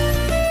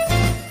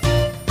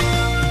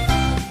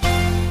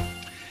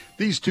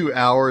 These 2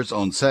 hours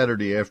on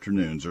Saturday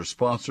afternoons are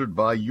sponsored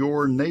by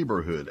your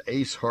neighborhood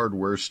Ace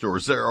Hardware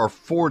stores. There are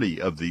 40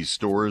 of these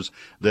stores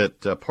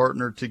that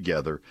partner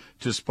together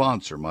to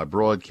sponsor my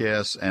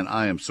broadcasts, and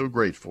I am so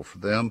grateful for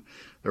them.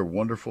 They're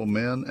wonderful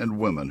men and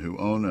women who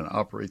own and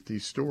operate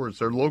these stores.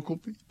 They're local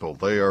people.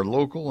 They are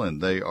local, and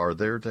they are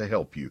there to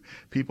help you.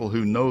 People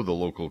who know the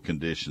local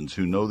conditions,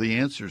 who know the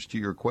answers to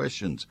your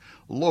questions,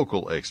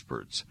 local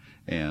experts.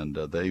 And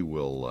they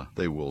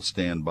will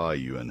stand by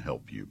you and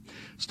help you.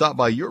 Stop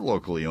by your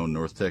locally owned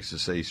North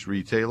Texas Ace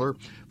retailer.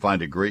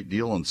 Find a great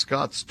deal on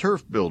Scott's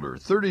Turf Builder,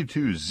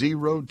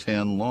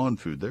 32010 Lawn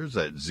Food. There's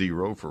that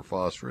 0 for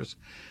phosphorus.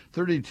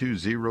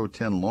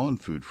 32010 Lawn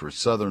Food for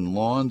southern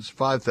lawns,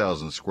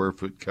 5,000 square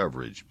foot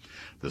coverage.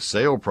 The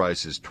sale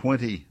price is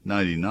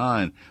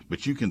 $20.99,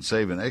 but you can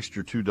save an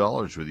extra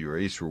 $2 with your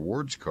Ace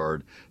Rewards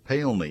card.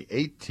 Pay only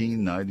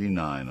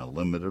 $18.99, a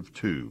limit of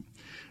 2.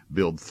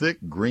 Build thick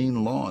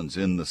green lawns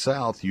in the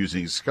South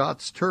using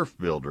Scott's Turf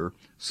Builder,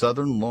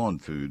 Southern Lawn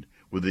Food,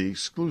 with the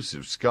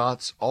exclusive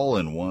Scott's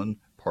All-in-One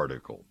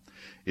Particle.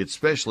 It's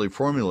specially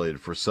formulated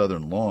for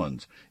southern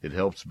lawns. It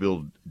helps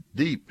build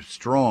deep,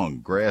 strong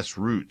grass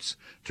roots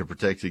to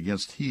protect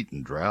against heat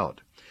and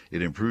drought.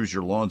 It improves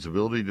your lawn's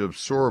ability to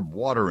absorb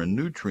water and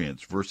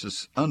nutrients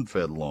versus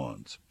unfed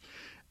lawns.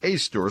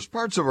 Ace Stores,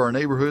 parts of our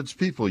neighborhoods,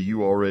 people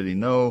you already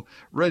know,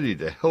 ready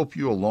to help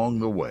you along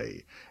the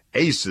way.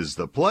 Ace is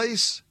the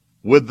place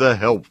with the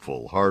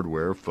helpful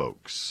hardware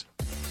folks.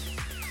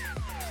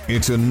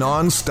 It's a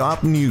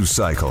non-stop news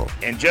cycle.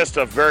 In just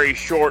a very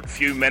short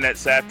few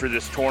minutes after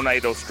this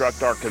tornado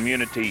struck our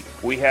community,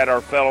 we had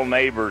our fellow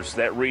neighbors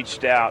that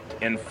reached out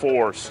in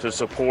force to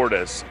support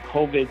us.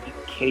 COVID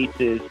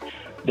cases,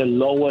 the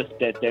lowest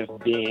that they've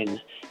been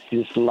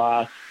this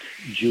last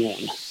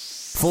June.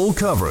 Full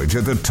coverage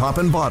at the top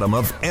and bottom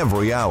of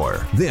every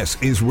hour. This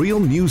is Real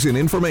News and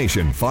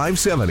Information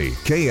 570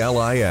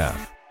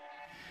 KLIF.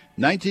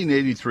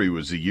 1983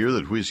 was the year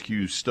that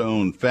Whiz-Q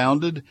Stone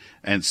founded,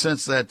 and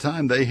since that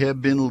time they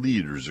have been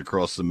leaders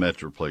across the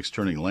Metroplex,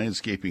 turning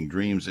landscaping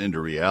dreams into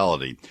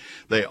reality.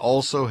 They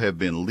also have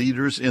been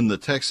leaders in the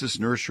Texas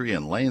Nursery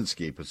and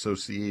Landscape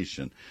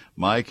Association.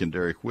 Mike and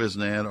Derek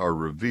Wisnan are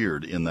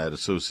revered in that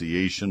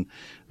association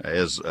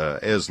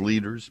as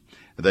leaders.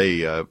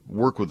 They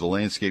work with the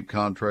landscape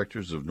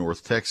contractors of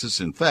North Texas.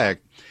 In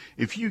fact,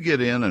 if you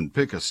get in and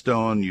pick a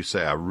stone, you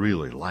say, I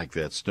really like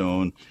that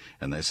stone,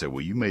 and they say,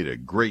 well, you made a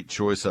great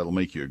choice. That'll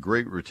make you a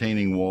great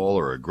retaining wall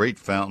or a great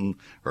fountain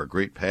or a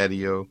great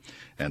patio.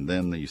 And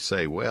then you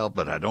say, well,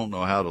 but I don't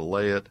know how to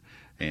lay it,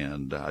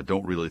 and I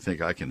don't really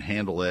think I can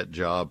handle that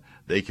job.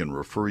 They can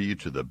refer you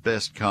to the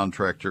best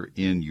contractor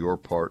in your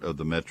part of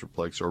the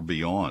Metroplex or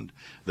beyond.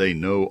 They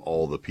know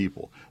all the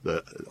people.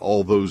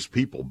 All those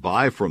people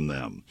buy from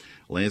them.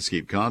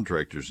 Landscape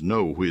contractors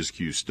know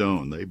Whiz-Q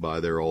Stone. They buy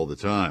there all the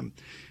time.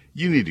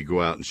 You need to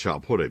go out and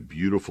shop. What a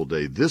beautiful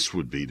day this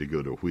would be to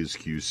go to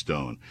Whiz-Q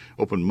Stone.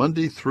 Open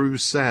Monday through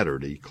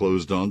Saturday,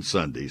 closed on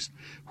Sundays.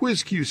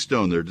 Whiz-Q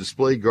Stone, their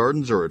display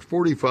gardens are at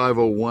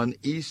 4501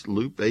 East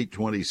Loop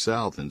 820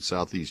 South in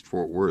Southeast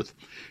Fort Worth.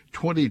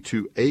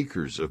 22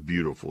 acres of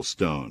beautiful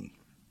stone.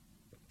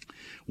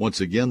 Once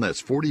again,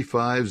 that's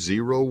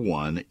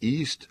 4501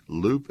 East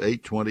Loop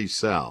 820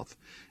 South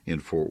in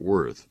Fort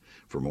Worth.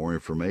 For more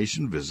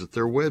information, visit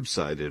their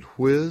website at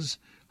whiz-q.com,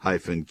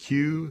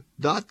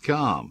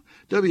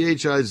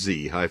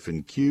 WHIZ-Q.com,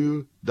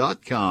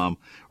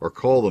 or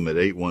call them at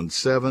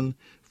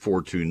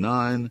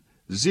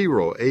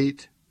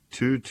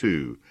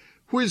 817-429-0822.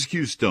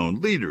 Whiz-Q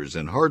Stone, leaders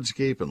in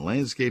hardscape and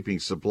landscaping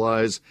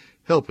supplies,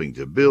 helping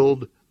to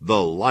build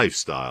the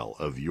lifestyle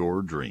of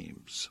your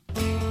dreams.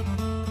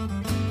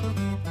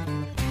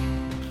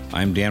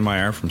 I'm Dan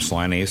Meyer from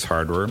Saline Ace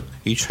Hardware.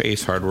 Each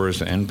Ace Hardware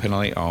is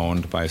independently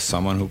owned by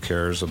someone who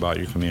cares about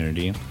your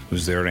community,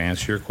 who's there to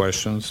answer your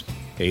questions.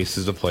 Ace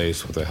is the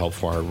place with the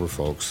helpful hardware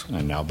folks.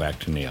 And now back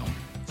to Neil.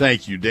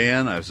 Thank you,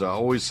 Dan. As I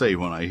always say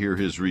when I hear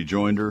his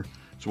rejoinder,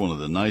 it's one of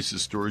the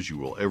nicest stores you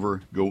will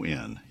ever go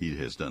in. He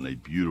has done a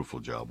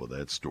beautiful job with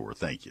that store.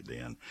 Thank you,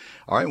 Dan.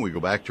 All right, we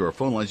go back to our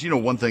phone lines. You know,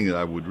 one thing that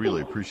I would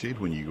really appreciate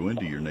when you go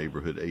into your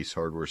neighborhood Ace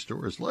Hardware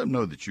store is let them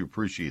know that you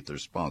appreciate their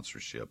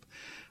sponsorship.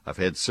 I've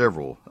had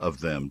several of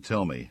them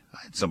tell me.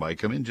 I had somebody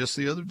come in just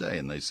the other day,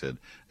 and they said,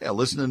 yeah,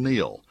 listen to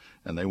Neil.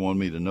 And they wanted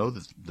me to know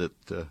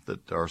that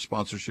our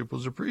sponsorship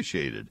was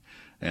appreciated.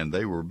 And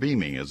they were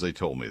beaming as they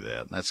told me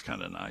that. And that's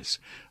kind of nice.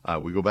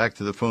 We go back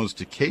to the phones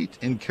to Kate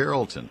in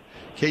Carrollton.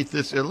 Kate,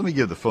 let me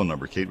give the phone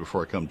number, Kate,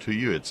 before I come to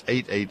you. It's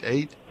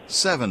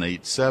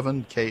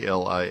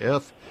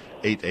 888-787-KLIF,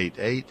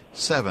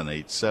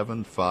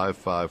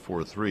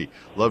 888-787-5543.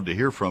 Love to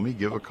hear from you.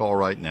 Give a call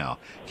right now.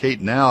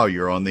 Kate, now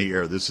you're on the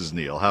air. This is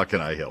Neil. How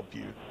can I help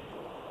you?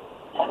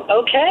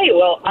 Okay,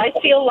 well, I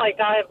feel like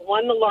I've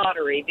won the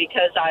lottery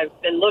because I've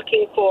been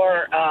looking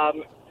for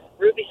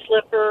ruby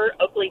slipper,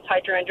 oak leaf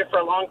hydrangea for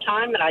a long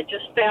time, and I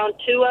just found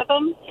two of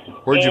them.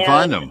 Where'd you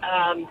find them?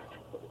 A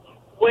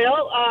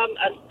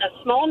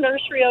small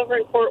nursery over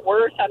in Fort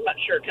Worth. I'm not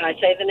sure. Can I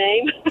say the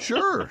name?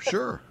 Sure.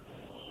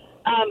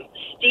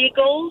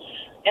 Steagall,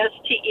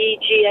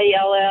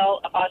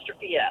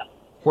 Steagall''.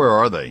 Where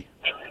are they?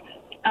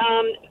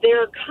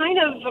 They're kind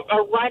of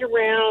right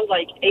around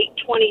like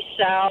 820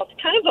 South,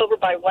 kind of over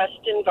by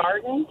Weston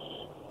Gardens.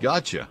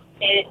 Gotcha.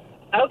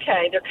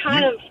 Okay, they're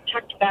kind of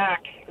tucked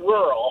back,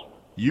 rural.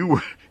 You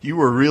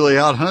were really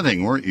out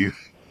hunting, weren't you?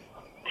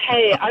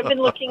 Hey, I've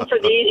been looking for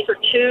these for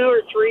 2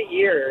 or 3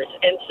 years,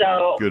 and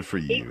so good for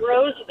you. He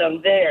grows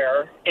them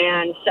there,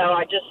 and so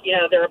I just,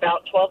 they're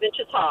about 12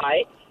 inches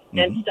high,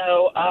 and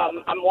so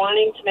I'm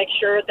wanting to make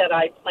sure that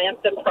I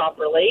plant them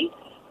properly.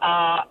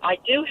 I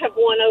do have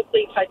one oak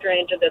leaf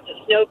hydrangea that's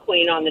a snow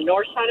queen on the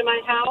north side of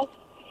my house,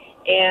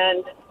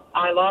 and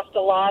I lost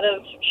a lot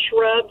of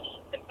shrubs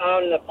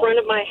on the front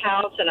of my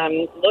house, and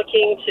I'm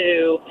looking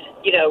to,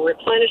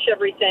 replenish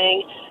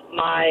everything.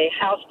 My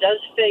house does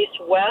face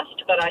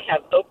west, but I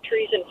have oak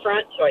trees in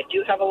front, so I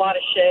do have a lot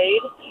of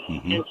shade,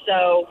 and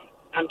so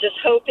I'm just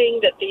hoping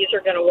that these are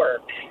going to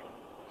work.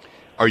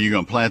 Are you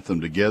going to plant them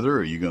together, or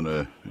are you going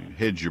to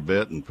hedge your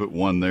bet and put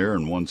one there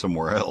and one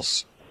somewhere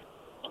else?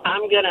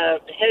 I'm going to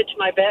hedge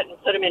my bet and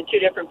put them in 2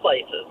 different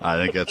places. I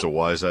think that's a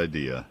wise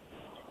idea.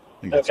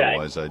 A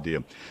wise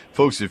idea.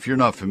 Folks, if you're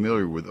not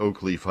familiar with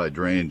oak leaf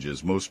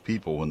hydrangeas, most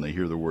people, when they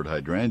hear the word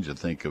hydrangea,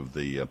 think of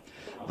the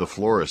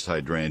florist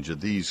hydrangea.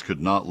 These could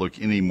not look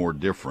any more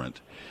different.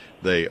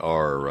 They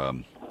are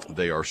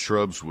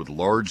shrubs with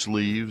large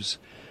leaves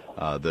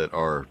that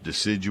are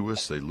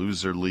deciduous. They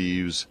lose their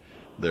leaves.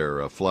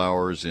 Their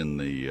flowers in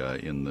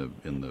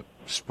the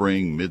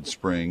spring,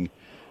 mid-spring,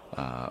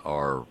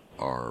 are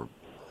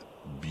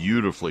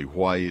beautifully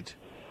white.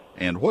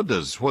 And what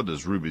does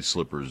ruby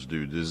slippers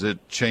do? Does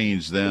it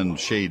change then,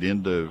 shade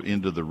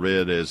into the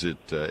red as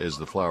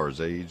the flowers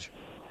age?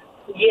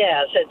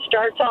 Yes, it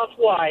starts off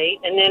white,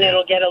 and then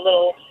it'll get a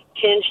little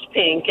tinged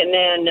pink, and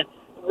then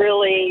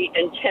really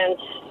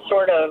intense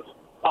sort of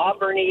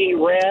auburny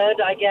red,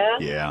 I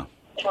guess. Yeah.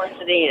 Towards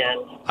the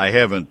end. I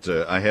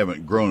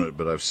haven't grown it,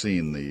 but I've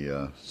seen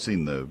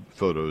the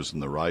photos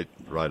and the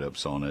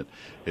write-ups on it.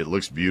 It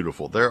looks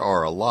beautiful. There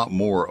are a lot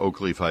more oak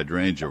leaf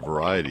hydrangea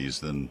varieties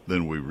than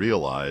we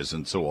realize,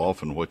 and so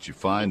often what you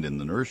find in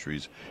the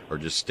nurseries are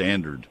just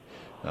standard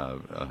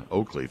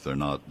oak leaf. They're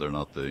not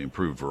the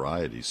improved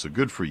varieties. So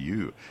good for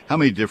you. How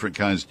many different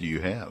kinds do you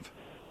have?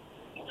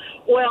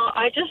 Well,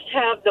 I just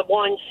have the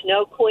one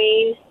Snow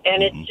Queen,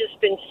 and it's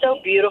just been so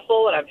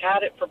beautiful, and I've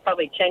had it for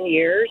probably 10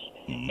 years,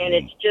 and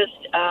it's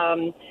just,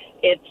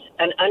 it's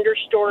an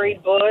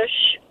understory bush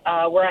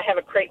where I have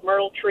a crepe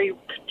myrtle tree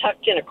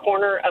tucked in a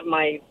corner of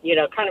my,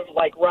 kind of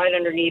like right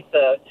underneath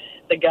the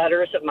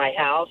gutters of my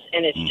house,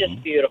 and it's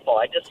just beautiful.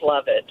 I just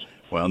love it.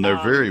 Well, and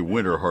they're very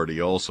winter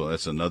hardy also.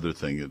 That's another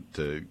thing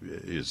that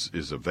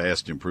is a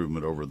vast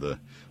improvement over the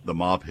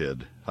mop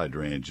head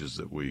hydrangeas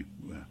that we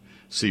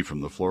see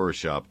from the florist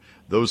shop.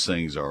 Those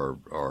things are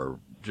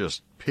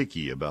just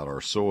picky about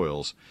our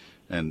soils,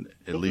 and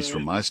at least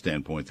from my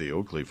standpoint, the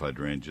oak leaf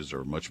hydrangeas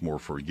are much more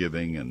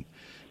forgiving and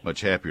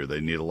much happier. They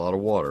need a lot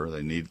of water.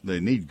 They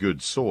need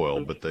good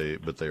soil, but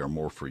they are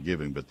more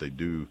forgiving. But they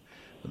do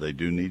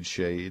need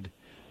shade,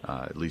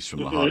 at least from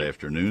the hot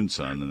afternoon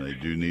sun, and they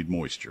do need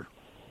moisture.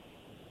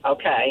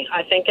 Okay,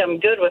 I think I'm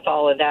good with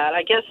all of that.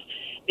 I guess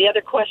the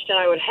other question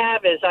I would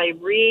have is I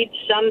read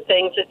some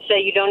things that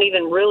say you don't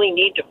even really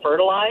need to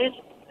fertilize.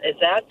 Is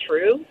that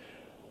true?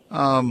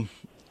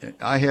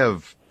 I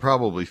have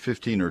probably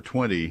 15 or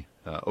 20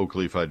 oak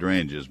leaf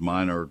hydrangeas.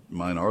 Mine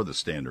are the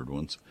standard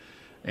ones,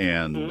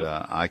 and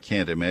I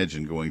can't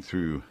imagine going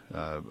through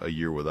a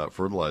year without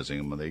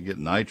fertilizing them. They get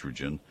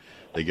nitrogen.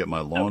 They get my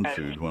lawn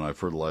food when I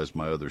fertilize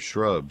my other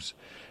shrubs.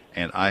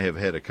 And I have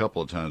had a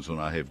couple of times when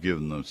I have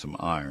given them some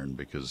iron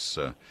because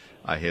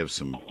I have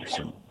some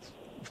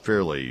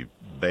fairly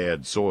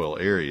bad soil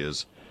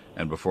areas,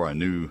 and before I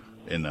knew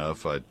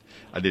enough, I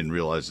didn't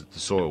realize that the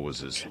soil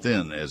was as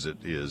thin as it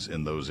is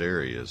in those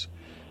areas.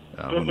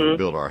 When we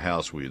built our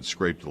house, we had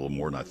scraped a little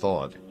more than I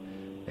thought,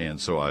 and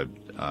so I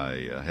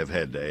have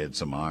had to add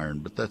some iron,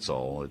 but that's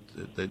all.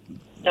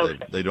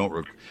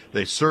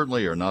 They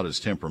certainly are not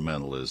as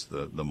temperamental as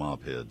the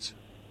mop heads.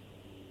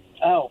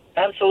 Oh,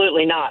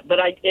 absolutely not. But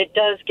it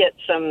does get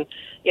some,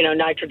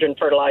 nitrogen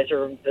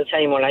fertilizer the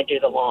same when I do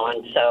the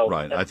lawn. So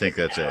right, I think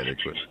that's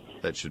adequate.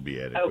 That should be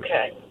adequate.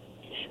 Okay.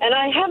 And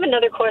I have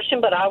another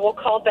question, but I will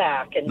call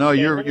back. No,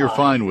 you're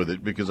fine with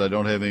it because I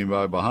don't have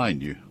anybody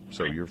behind you,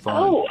 so you're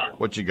fine. Oh,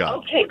 what you got?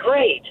 Okay,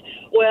 great.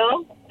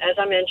 Well, as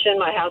I mentioned,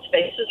 my house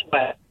faces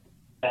west.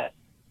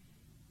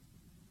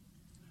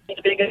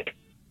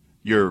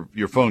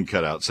 Your phone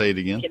cut out. Say it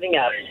again. Giving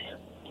up.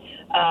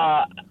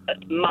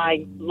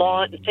 My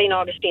lawn, St.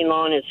 Augustine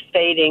lawn, is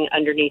fading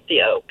underneath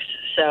the oaks.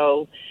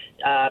 So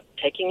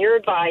taking your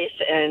advice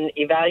and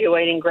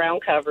evaluating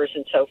ground covers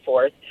and so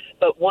forth.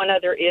 But one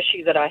other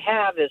issue that I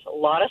have is a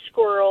lot of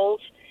squirrels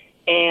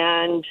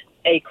and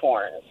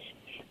acorns.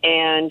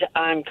 And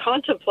I'm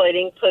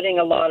contemplating putting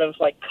a lot of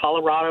like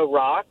Colorado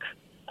rock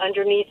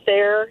underneath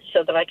there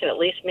so that I can at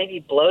least maybe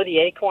blow the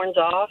acorns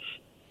off.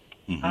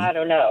 I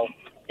don't know.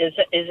 Is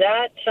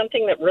that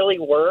something that really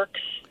works?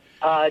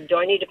 Do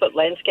I need to put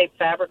landscape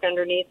fabric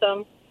underneath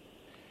them?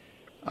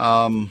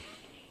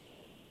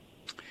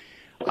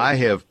 I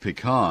have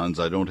pecans.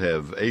 I don't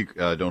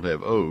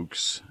have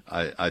oaks.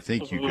 I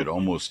think you could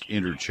almost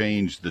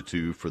interchange the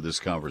two for this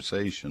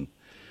conversation.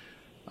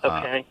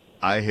 Okay.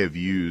 I have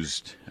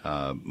used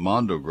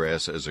mondo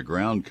grass as a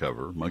ground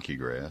cover, monkey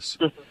grass.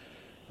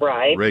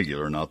 Right.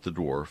 Regular, not the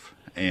dwarf.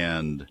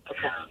 And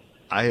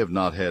I have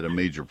not had a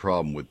major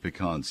problem with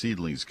pecan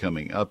seedlings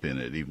coming up in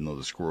it, even though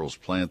the squirrels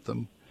plant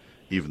them.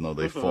 Even though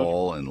they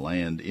fall and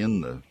land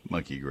in the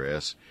monkey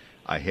grass,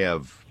 I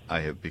have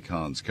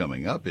pecans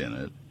coming up in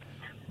it,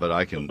 but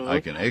I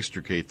can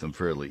extricate them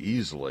fairly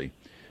easily.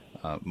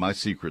 My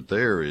secret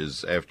there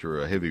is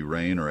after a heavy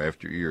rain or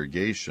after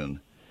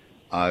irrigation,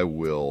 I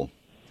will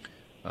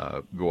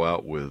go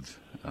out with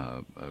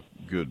a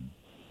good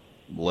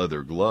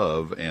leather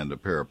glove and a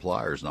pair of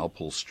pliers, and I'll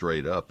pull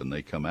straight up, and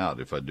they come out.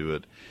 If I do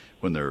it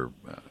when they're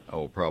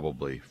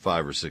probably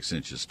 5 or 6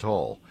 inches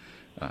tall.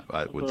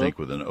 I would think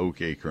with an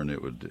oak acorn,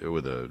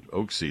 with an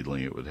oak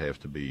seedling, it would have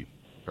to be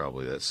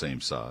probably that same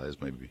size,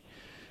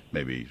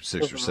 maybe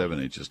 6 or 7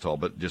 inches tall.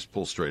 But just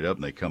pull straight up,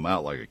 and they come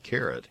out like a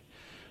carrot.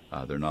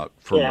 They're not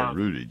firmly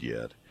rooted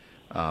yet.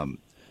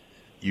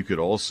 You could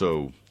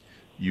also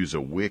use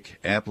a wick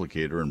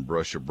applicator and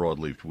brush a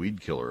broadleaf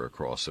weed killer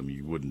across them.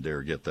 You wouldn't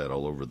dare get that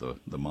all over the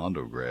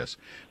mondo grass.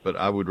 But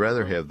I would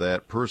rather have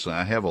that personally.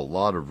 I have a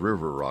lot of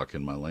river rock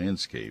in my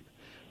landscape,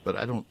 but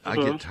I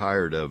get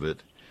tired of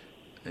it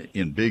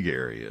in big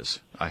areas.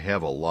 I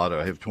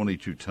have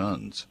 22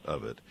 tons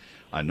of it.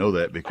 I know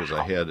that because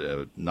I had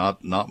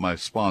not my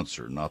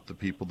sponsor, not the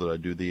people that I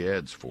do the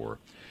ads for.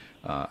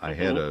 I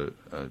had an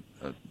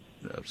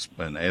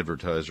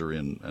advertiser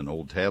in an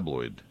old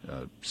tabloid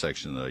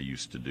section that I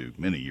used to do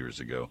many years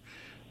ago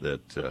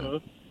that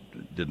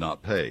did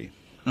not pay.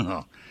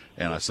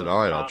 And I said, all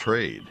right, I'll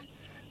trade.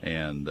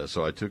 And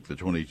so I took the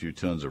 22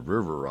 tons of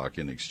river rock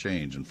in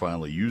exchange and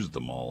finally used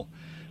them all.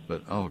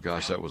 But, oh,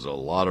 gosh, that was a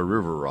lot of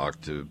river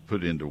rock to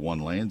put into one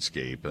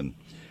landscape. And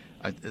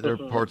there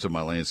are parts of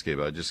my landscape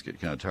I just get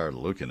kind of tired of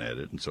looking at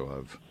it. And so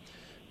I've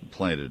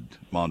planted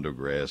mondo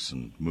grass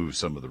and moved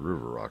some of the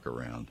river rock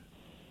around.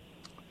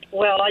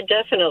 Well, I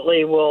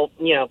definitely will,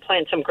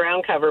 plant some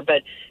ground cover.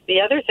 But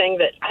the other thing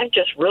that I've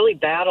just really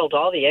battled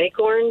all the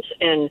acorns,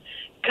 and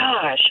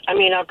gosh,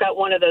 I've got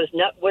one of those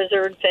nut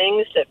wizard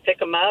things that pick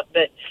them up,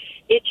 but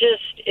it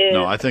just is.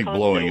 No, I think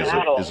blowing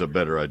is a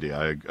better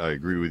idea. I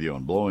agree with you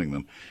on blowing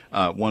them.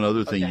 One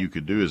other thing you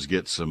could do is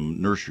get some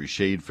nursery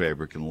shade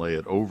fabric and lay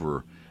it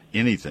over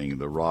anything,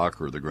 the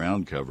rock or the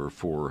ground cover,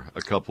 for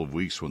a couple of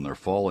weeks when they're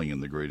falling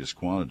in the greatest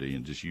quantity,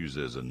 and just use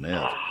it as a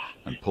net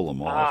and pull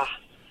them off.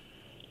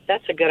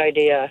 That's a good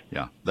idea.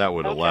 Yeah, that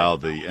would allow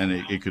and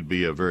it could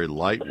be a very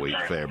lightweight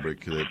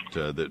fabric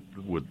that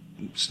would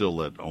still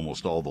let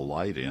almost all the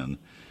light in,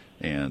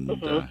 and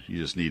you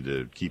just need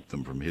to keep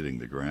them from hitting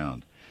the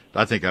ground.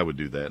 I think I would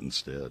do that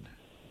instead.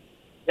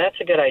 That's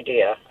a good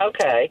idea.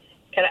 Okay.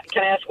 Can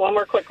I ask one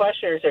more quick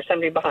question, or is there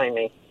somebody behind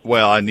me?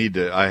 Well,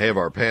 I have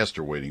our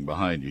pastor waiting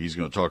behind you. He's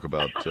going to talk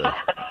about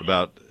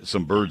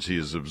some birds he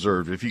has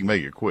observed. If you can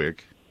make it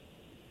quick.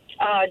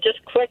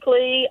 Just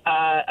quickly,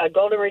 a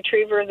golden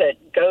retriever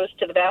that goes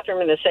to the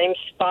bathroom in the same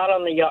spot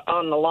on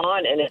the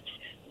lawn, and it's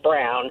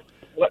brown.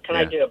 What can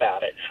I do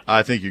about it?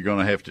 I think you're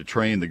going to have to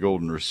train the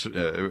golden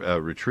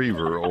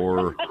retriever,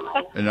 or,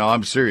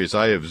 I'm serious.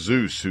 I have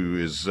Zeus, who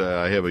is,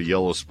 I have a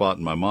yellow spot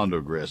in my mondo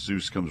grass.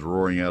 Zeus comes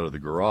roaring out of the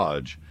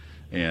garage,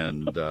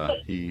 and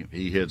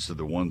he heads to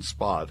the one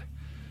spot,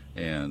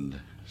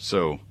 and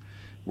so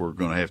we're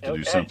going to have to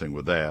do something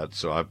with that.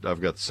 So I've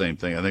got the same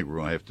thing. I think we're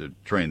going to have to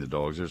train the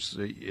dogs.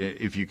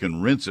 If you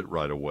can rinse it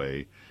right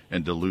away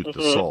and dilute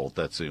the salt,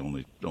 that's the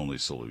only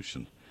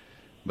solution.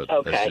 But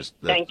that's just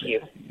thank you.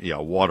 Yeah,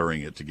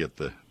 watering it to get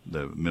the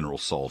mineral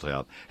salt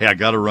out. Hey, I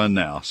got to run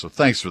now, so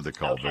thanks for the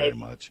call very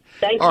much.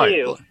 Thank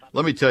you.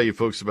 Let me tell you,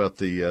 folks, about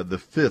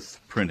the fifth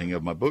printing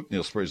of my book,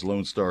 Neil Sperry's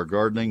Lone Star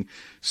Gardening.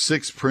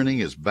 Sixth printing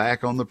is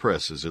back on the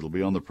presses. It'll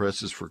be on the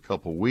presses for a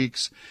couple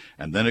weeks,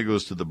 and then it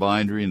goes to the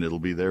bindery, and it'll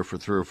be there for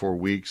 3 or 4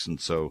 weeks. And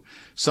so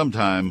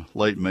sometime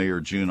late May or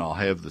June, I'll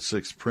have the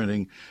sixth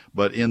printing.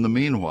 But in the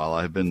meanwhile,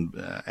 I've been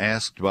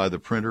asked by the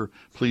printer,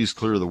 please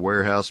clear the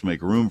warehouse,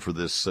 make room for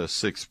this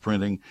sixth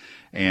printing.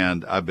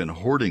 And I've been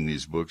hoarding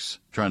these books,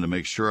 trying to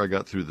make sure I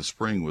got through the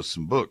spring with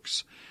some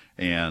books.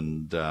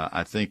 And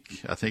I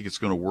think it's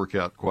going to work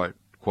out quite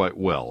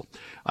well.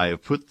 I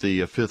have put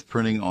the fifth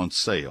printing on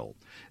sale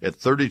at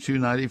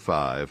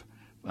 $32.95,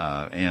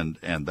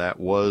 and that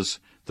was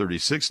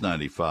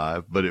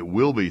 $36.95, but it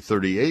will be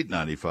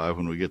 $38.95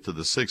 when we get to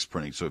the sixth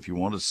printing. So if you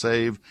want to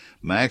save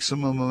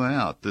maximum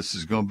amount, this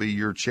is going to be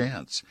your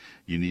chance.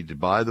 You need to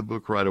buy the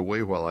book right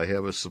away while I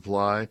have a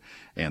supply,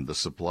 and the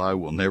supply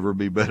will never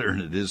be better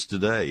than it is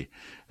today.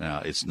 Now,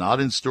 it's not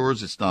in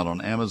stores. It's not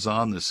on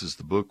Amazon. This is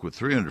the book with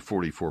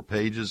 344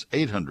 pages,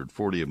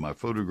 840 of my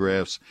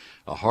photographs,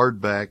 a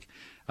hardback.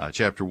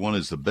 Chapter 1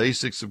 is the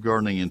basics of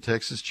gardening in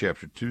Texas.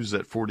 Chapter 2 is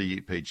that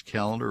 48-page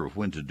calendar of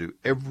when to do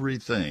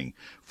everything,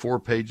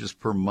 4 pages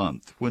per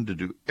month, when to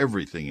do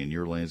everything in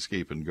your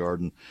landscape and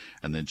garden.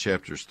 And then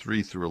chapters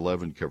 3 through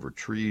 11 cover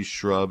trees,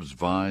 shrubs,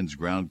 vines,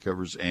 ground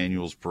covers,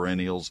 annuals,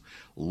 perennials,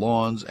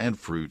 lawns, and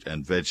fruit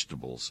and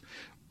vegetables.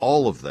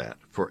 All of that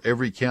for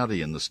every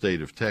county in the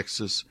state of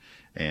Texas.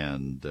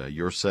 And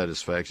your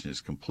satisfaction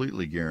is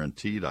completely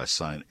guaranteed. I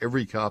sign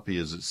every copy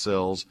as it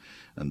sells,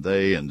 and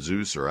they and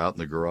Zeus are out in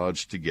the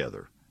garage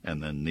together,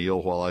 and then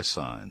Neil while I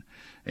sign.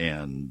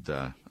 And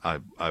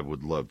I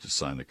would love to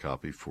sign a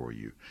copy for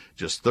you.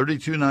 Just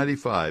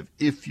 $32.95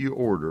 if you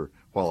order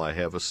while I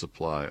have a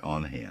supply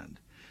on hand.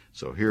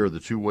 So here are the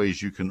 2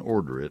 ways you can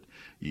order it.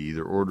 You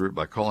either order it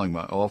by calling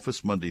my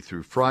office Monday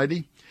through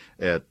Friday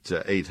at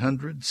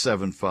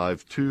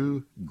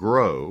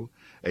 800-752-GROW,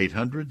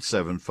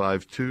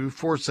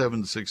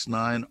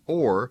 800-752-4769,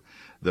 or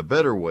the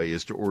better way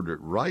is to order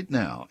it right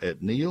now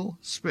at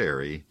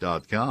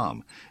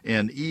neilsperry.com,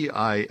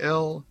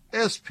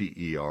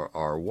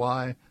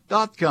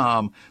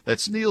 NeilSperry.com.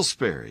 That's Neil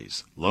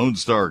Sperry's Lone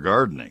Star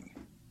Gardening.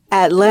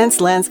 At Lentz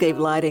Landscape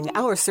Lighting,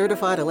 our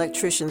certified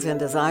electricians and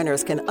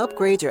designers can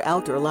upgrade your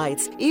outdoor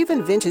lights,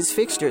 even vintage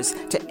fixtures,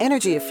 to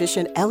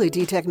energy-efficient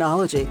LED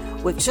technology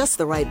with just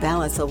the right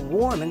balance of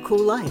warm and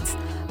cool lights.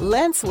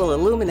 Lentz will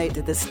illuminate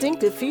the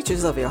distinctive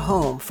features of your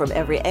home from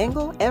every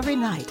angle, every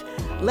night.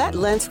 Let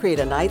Lentz create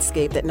a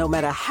nightscape that no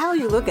matter how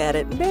you look at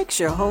it, makes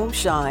your home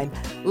shine.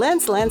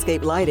 Lentz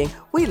Landscape Lighting,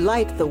 we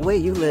light the way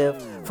you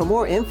live. For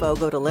more info,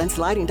 go to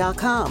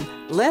lentzlighting.com.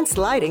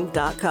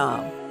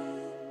 lentzlighting.com.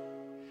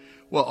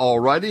 Well, all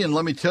righty, and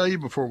let me tell you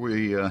before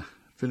we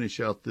finish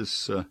out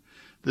this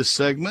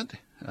segment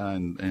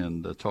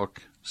and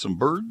talk some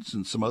birds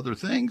and some other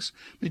things,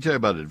 let me tell you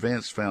about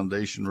Advanced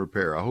Foundation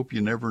Repair. I hope you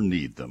never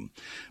need them,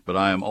 but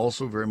I am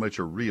also very much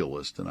a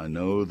realist, and I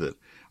know that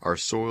our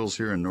soils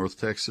here in North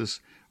Texas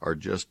are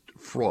just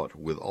fraught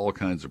with all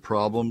kinds of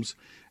problems,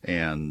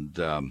 and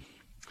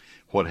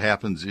What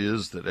happens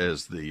is that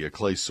as the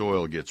clay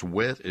soil gets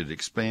wet, it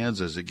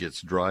expands. As it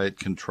gets dry, it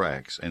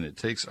contracts, and it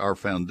takes our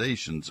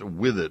foundations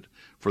with it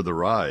for the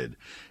ride.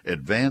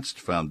 Advanced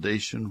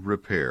Foundation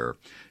Repair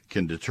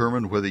can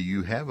determine whether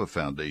you have a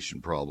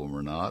foundation problem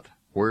or not,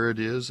 where it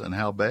is, and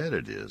how bad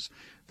it is.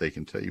 They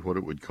can tell you what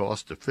it would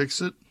cost to fix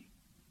it.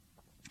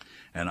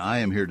 And I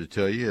am here to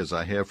tell you, as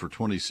I have for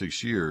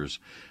 26 years,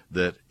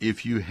 that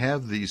if you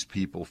have these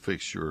people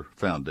fix your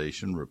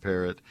foundation,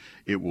 repair it,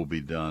 it will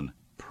be done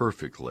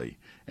perfectly,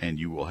 and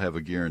you will have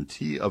a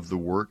guarantee of the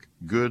work,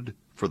 good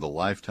for the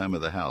lifetime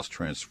of the house,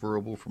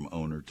 transferable from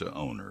owner to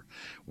owner.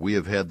 We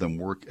have had them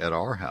work at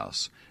our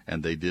house,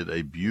 and they did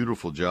a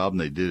beautiful job, and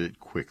they did it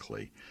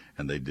quickly,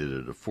 and they did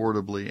it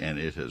affordably, and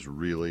it has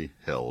really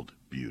held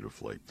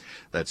beautifully.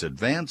 That's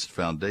Advanced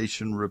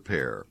Foundation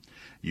Repair.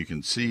 You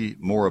can see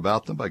more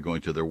about them by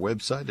going to their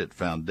website at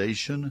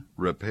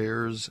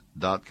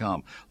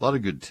foundationrepairs.com. A lot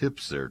of good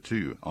tips there,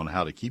 too, on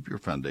how to keep your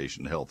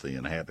foundation healthy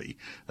and happy.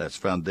 That's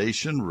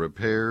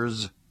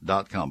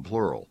foundationrepairs.com,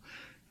 plural.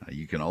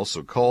 You can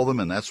also call them,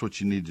 and that's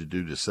what you need to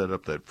do to set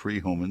up that free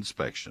home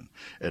inspection.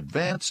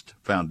 Advanced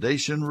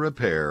Foundation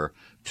Repair,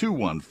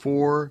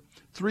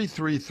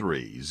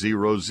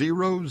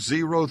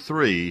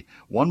 214-333-0003.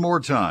 One more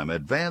time,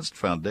 Advanced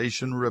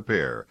Foundation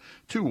Repair,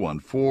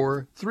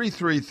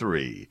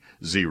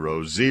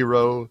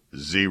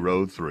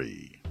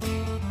 214-333-0003.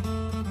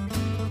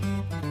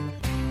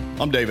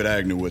 I'm David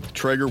Agnew with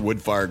Traeger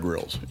Wood Fire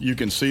Grills. You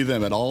can see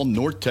them at all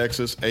North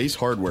Texas Ace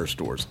Hardware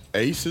stores.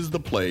 Ace is the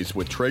place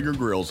with Traeger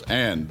grills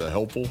and the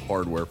helpful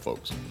hardware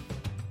folks.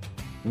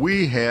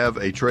 We have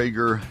a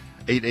Traeger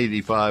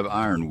 885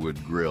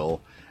 Ironwood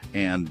grill,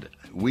 and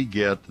we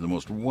get the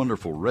most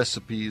wonderful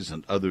recipes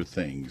and other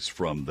things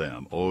from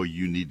them. Oh,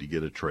 you need to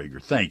get a Traeger.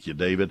 Thank you,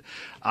 David.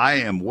 I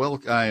am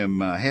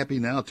happy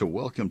now to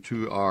welcome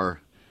to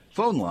our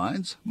phone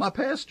lines my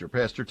pastor,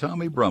 Pastor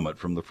Tommy Brummett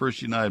from the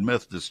First United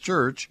Methodist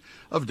Church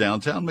of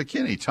downtown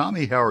McKinney.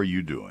 Tommy, how are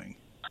you doing?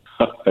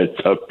 It's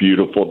a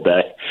beautiful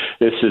day.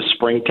 This is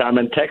springtime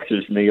in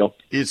Texas, Neil.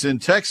 It's in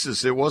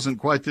Texas. It wasn't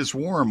quite this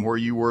warm where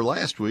you were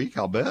last week,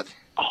 I'll bet.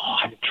 Oh,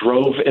 I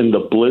drove in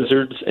the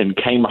blizzards and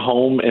came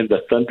home in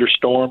the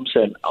thunderstorms,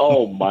 and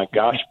oh my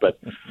gosh! But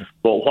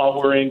while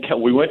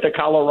we went to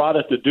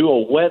Colorado to do a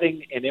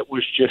wedding, and it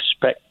was just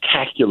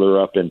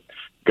spectacular up in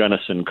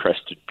Gunnison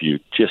Crested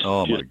Butte. Just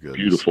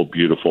beautiful,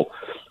 beautiful.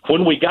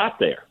 When we got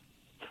there.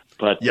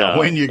 But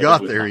when you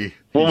got there.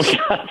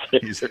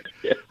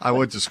 I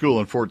went to school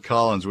in Fort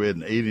Collins. We had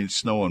an 8-inch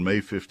snow on May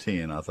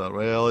 15. I thought,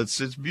 well, it's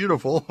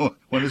beautiful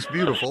when it's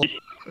beautiful.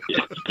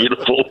 It's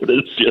beautiful when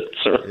it's yes,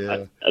 sir.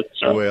 Yeah.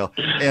 That's right. Well,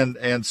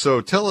 and so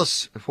tell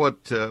us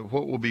what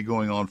will be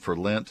going on for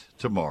Lent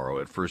tomorrow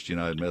at First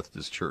United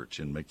Methodist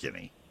Church in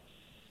McKinney.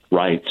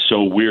 Right.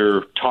 So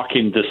we're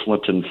talking this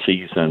Lenten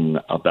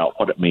season about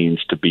what it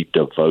means to be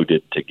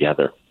devoted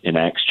together. In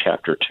Acts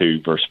chapter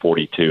 2, verse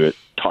 42, it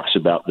talks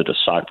about the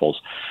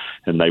disciples,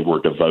 and they were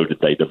devoted.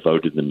 They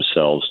devoted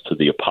themselves to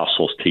the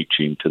apostles'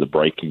 teaching, to the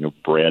breaking of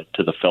bread,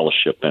 to the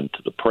fellowship, and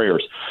to the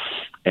prayers.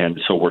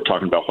 And so we're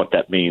talking about what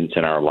that means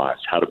in our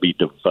lives, how to be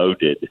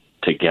devoted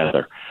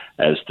together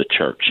as the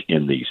church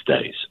in these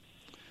days.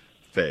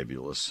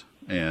 Fabulous.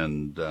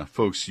 And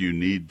folks, you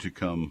need to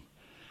come.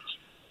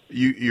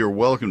 You're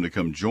welcome to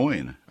come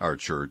join our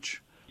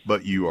church,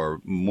 but you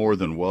are more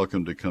than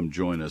welcome to come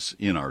join us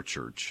in our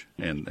church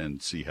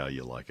and see how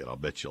you like it. I'll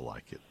bet you'll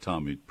like it.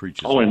 Tommy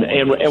preaches. Oh, and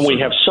we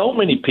have so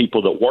many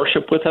people that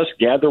worship with us,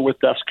 gather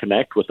with us,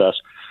 connect with us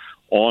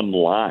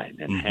online,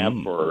 and have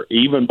for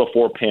even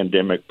before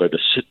pandemic, but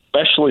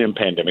especially in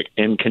pandemic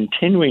and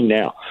continuing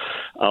now.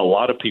 A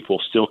lot of people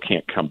still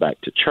can't come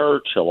back to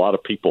church. A lot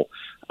of people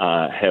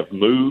have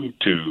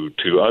moved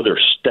to other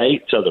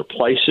states, other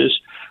places.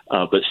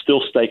 But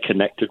still stay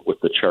connected with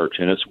the church,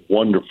 and it's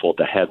wonderful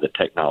to have the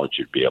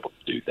technology to be able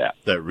to do that.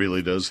 That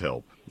really does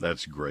help.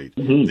 That's great.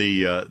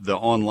 The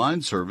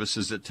online service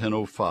is at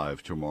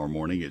 10:05 tomorrow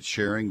morning at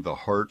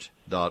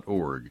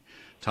sharingtheheart.org.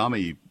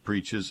 Tommy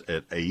preaches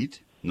at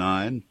 8,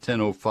 9,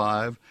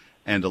 10:05,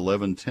 and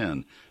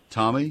 11:10.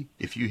 Tommy,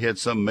 if you had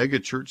some mega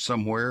church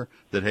somewhere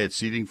that had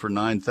seating for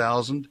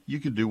 9,000,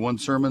 you could do one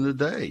sermon a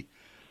day.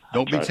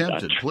 Don't be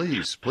tempted,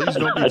 please. Please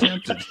don't be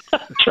tempted.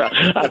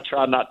 I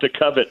try not to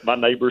covet my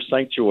neighbor's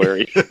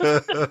sanctuary.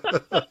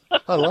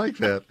 I like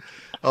that.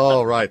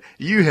 All right.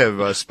 You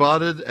have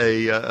spotted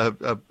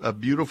a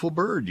beautiful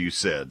bird, you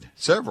said.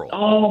 Several.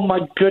 Oh, my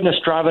goodness.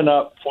 Driving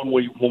up, when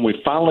we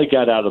finally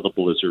got out of the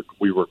blizzard,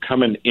 we were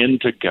coming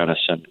into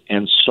Gunnison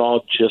and saw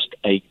just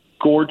a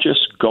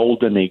gorgeous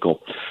golden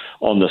eagle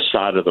on the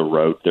side of the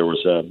road. There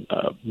was a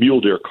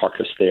mule deer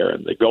carcass there,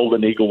 and the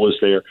golden eagle was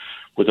there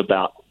with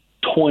about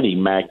 20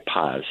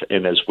 magpies,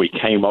 and as we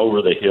came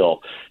over the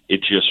hill,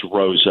 it just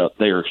rose up.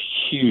 They are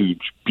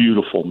huge,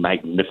 beautiful,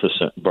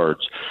 magnificent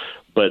birds,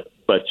 but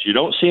you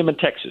don't see them in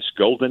Texas.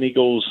 Golden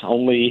eagles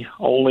only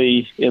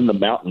in the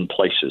mountain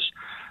places,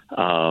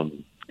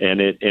 and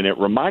it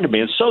reminded me.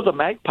 And so the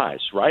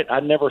magpies, right?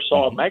 I never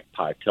saw a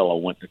magpie till I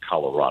went to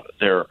Colorado.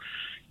 They're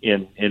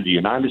in the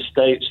United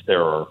States.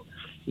 There are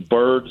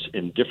birds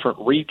in different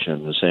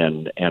regions,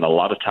 and a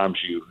lot of times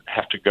you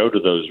have to go to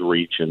those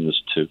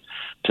regions to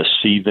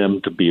see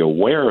them, to be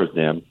aware of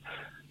them.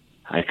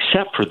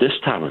 Except for this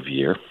time of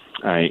year,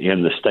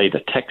 in the state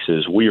of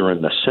Texas, we are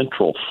in the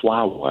Central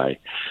Flyway,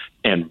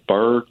 and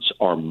birds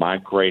are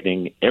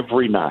migrating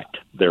every night.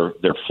 They're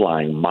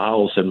flying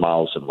miles and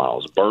miles and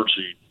miles. Birds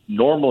you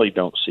normally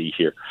don't see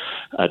here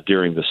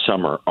during the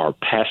summer are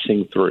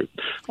passing through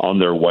on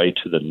their way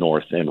to the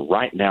north. And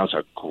right now is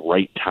a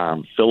great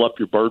time. Fill up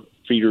your bird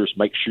feeders.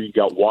 Make sure you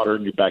got water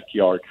in your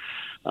backyard.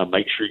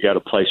 Make sure you got a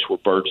place where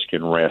birds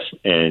can rest.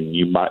 And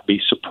you might be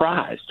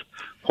surprised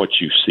what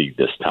you see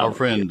this time. Our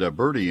friend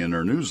Bertie in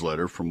her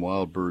newsletter from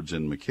Wild Birds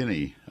in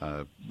McKinney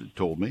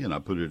told me, and I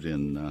put it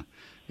in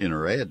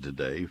her ad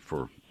today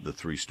for the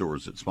 3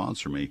 stores that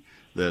sponsor me,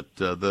 that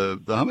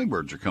the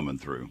hummingbirds are coming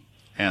through.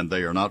 And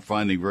they are not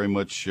finding very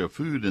much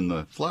food in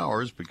the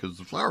flowers because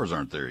the flowers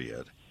aren't there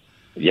yet.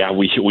 Yeah,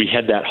 we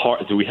had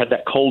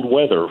that cold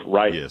weather,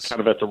 right? Yes.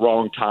 Kind of at the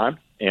wrong time,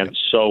 and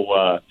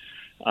so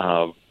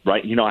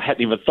right, I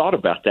hadn't even thought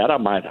about that. I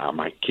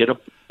might get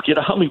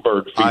a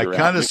hummingbird feeder. I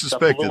kind of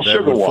suspected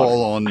that would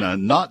fall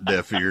on not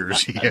deaf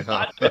ears.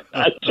 Yeah,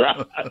 that's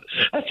right.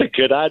 That's a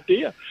good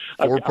idea.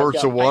 4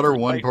 parts of water,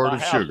 1 part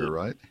of sugar,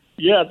 right?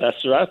 Yeah,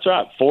 that's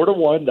right. 4 to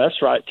 1.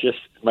 That's right. Just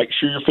make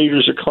sure your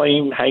feeders are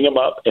clean, hang them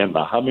up, and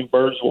the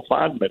hummingbirds will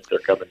find them if they're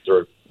coming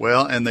through.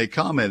 Well, and they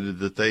commented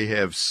that they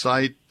have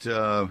sight,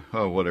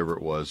 whatever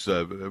it was,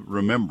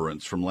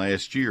 remembrance from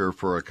last year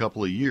for a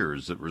couple of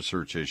years that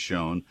research has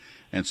shown.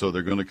 And so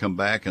they're going to come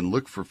back and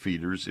look for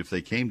feeders. If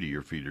they came to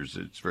your feeders,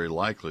 it's very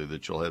likely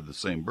that you'll have the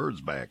same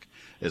birds back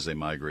as they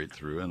migrate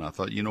through. And I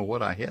thought, you know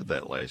what? I had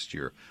that last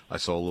year. I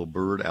saw a little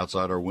bird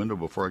outside our window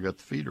before I got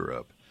the feeder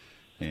up.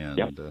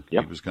 And he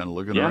was kind of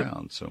looking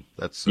around. So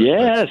that's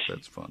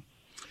fun.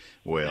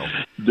 Well,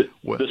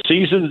 the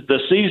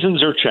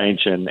seasons are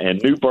changing, and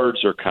new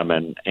birds are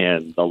coming,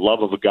 and the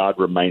love of God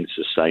remains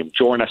the same.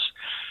 Join us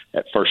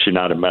at First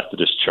United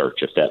Methodist Church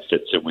if that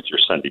fits in with your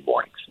Sunday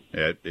mornings.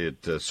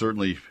 It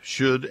certainly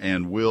should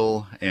and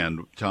will.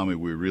 And Tommy,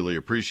 we really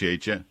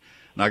appreciate you.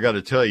 And I got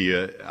to tell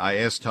you, I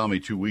asked Tommy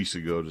 2 weeks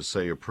ago to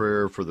say a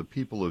prayer for the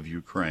people of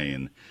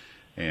Ukraine,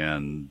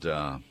 and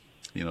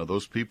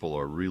those people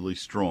are really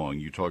strong.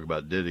 You talk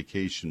about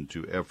dedication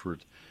to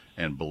effort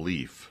and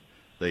belief.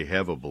 They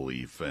have a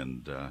belief,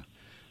 and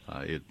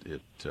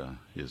it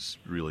is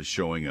really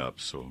showing up.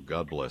 So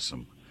God bless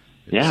them.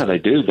 They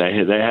do. They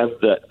have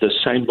the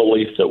same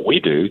belief that we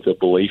do, the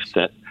belief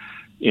that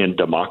in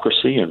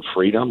democracy and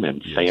freedom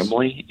and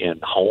family and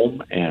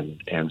home,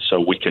 and so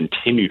we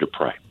continue to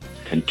pray.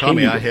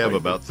 Tommy, I have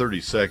about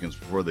 30 seconds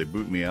before they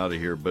boot me out of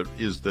here, but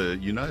is the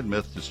United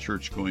Methodist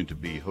Church going to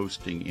be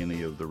hosting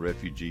any of the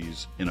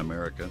refugees in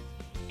America?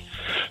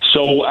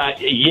 So,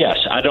 yes,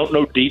 I don't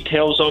know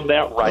details on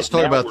that right now. Let's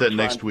talk about that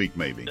next week,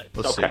 maybe.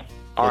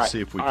 Let's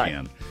see if we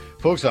can.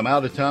 Folks, I'm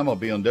out of time. I'll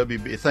be on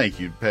WB. Thank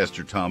you,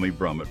 Pastor Tommy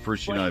Brummett,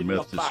 First United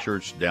Methodist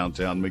Church,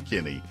 downtown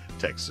McKinney,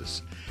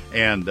 Texas.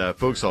 And,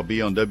 folks, I'll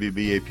be on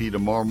WBAP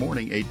tomorrow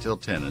morning, 8 till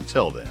 10.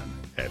 Until then,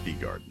 happy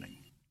gardening.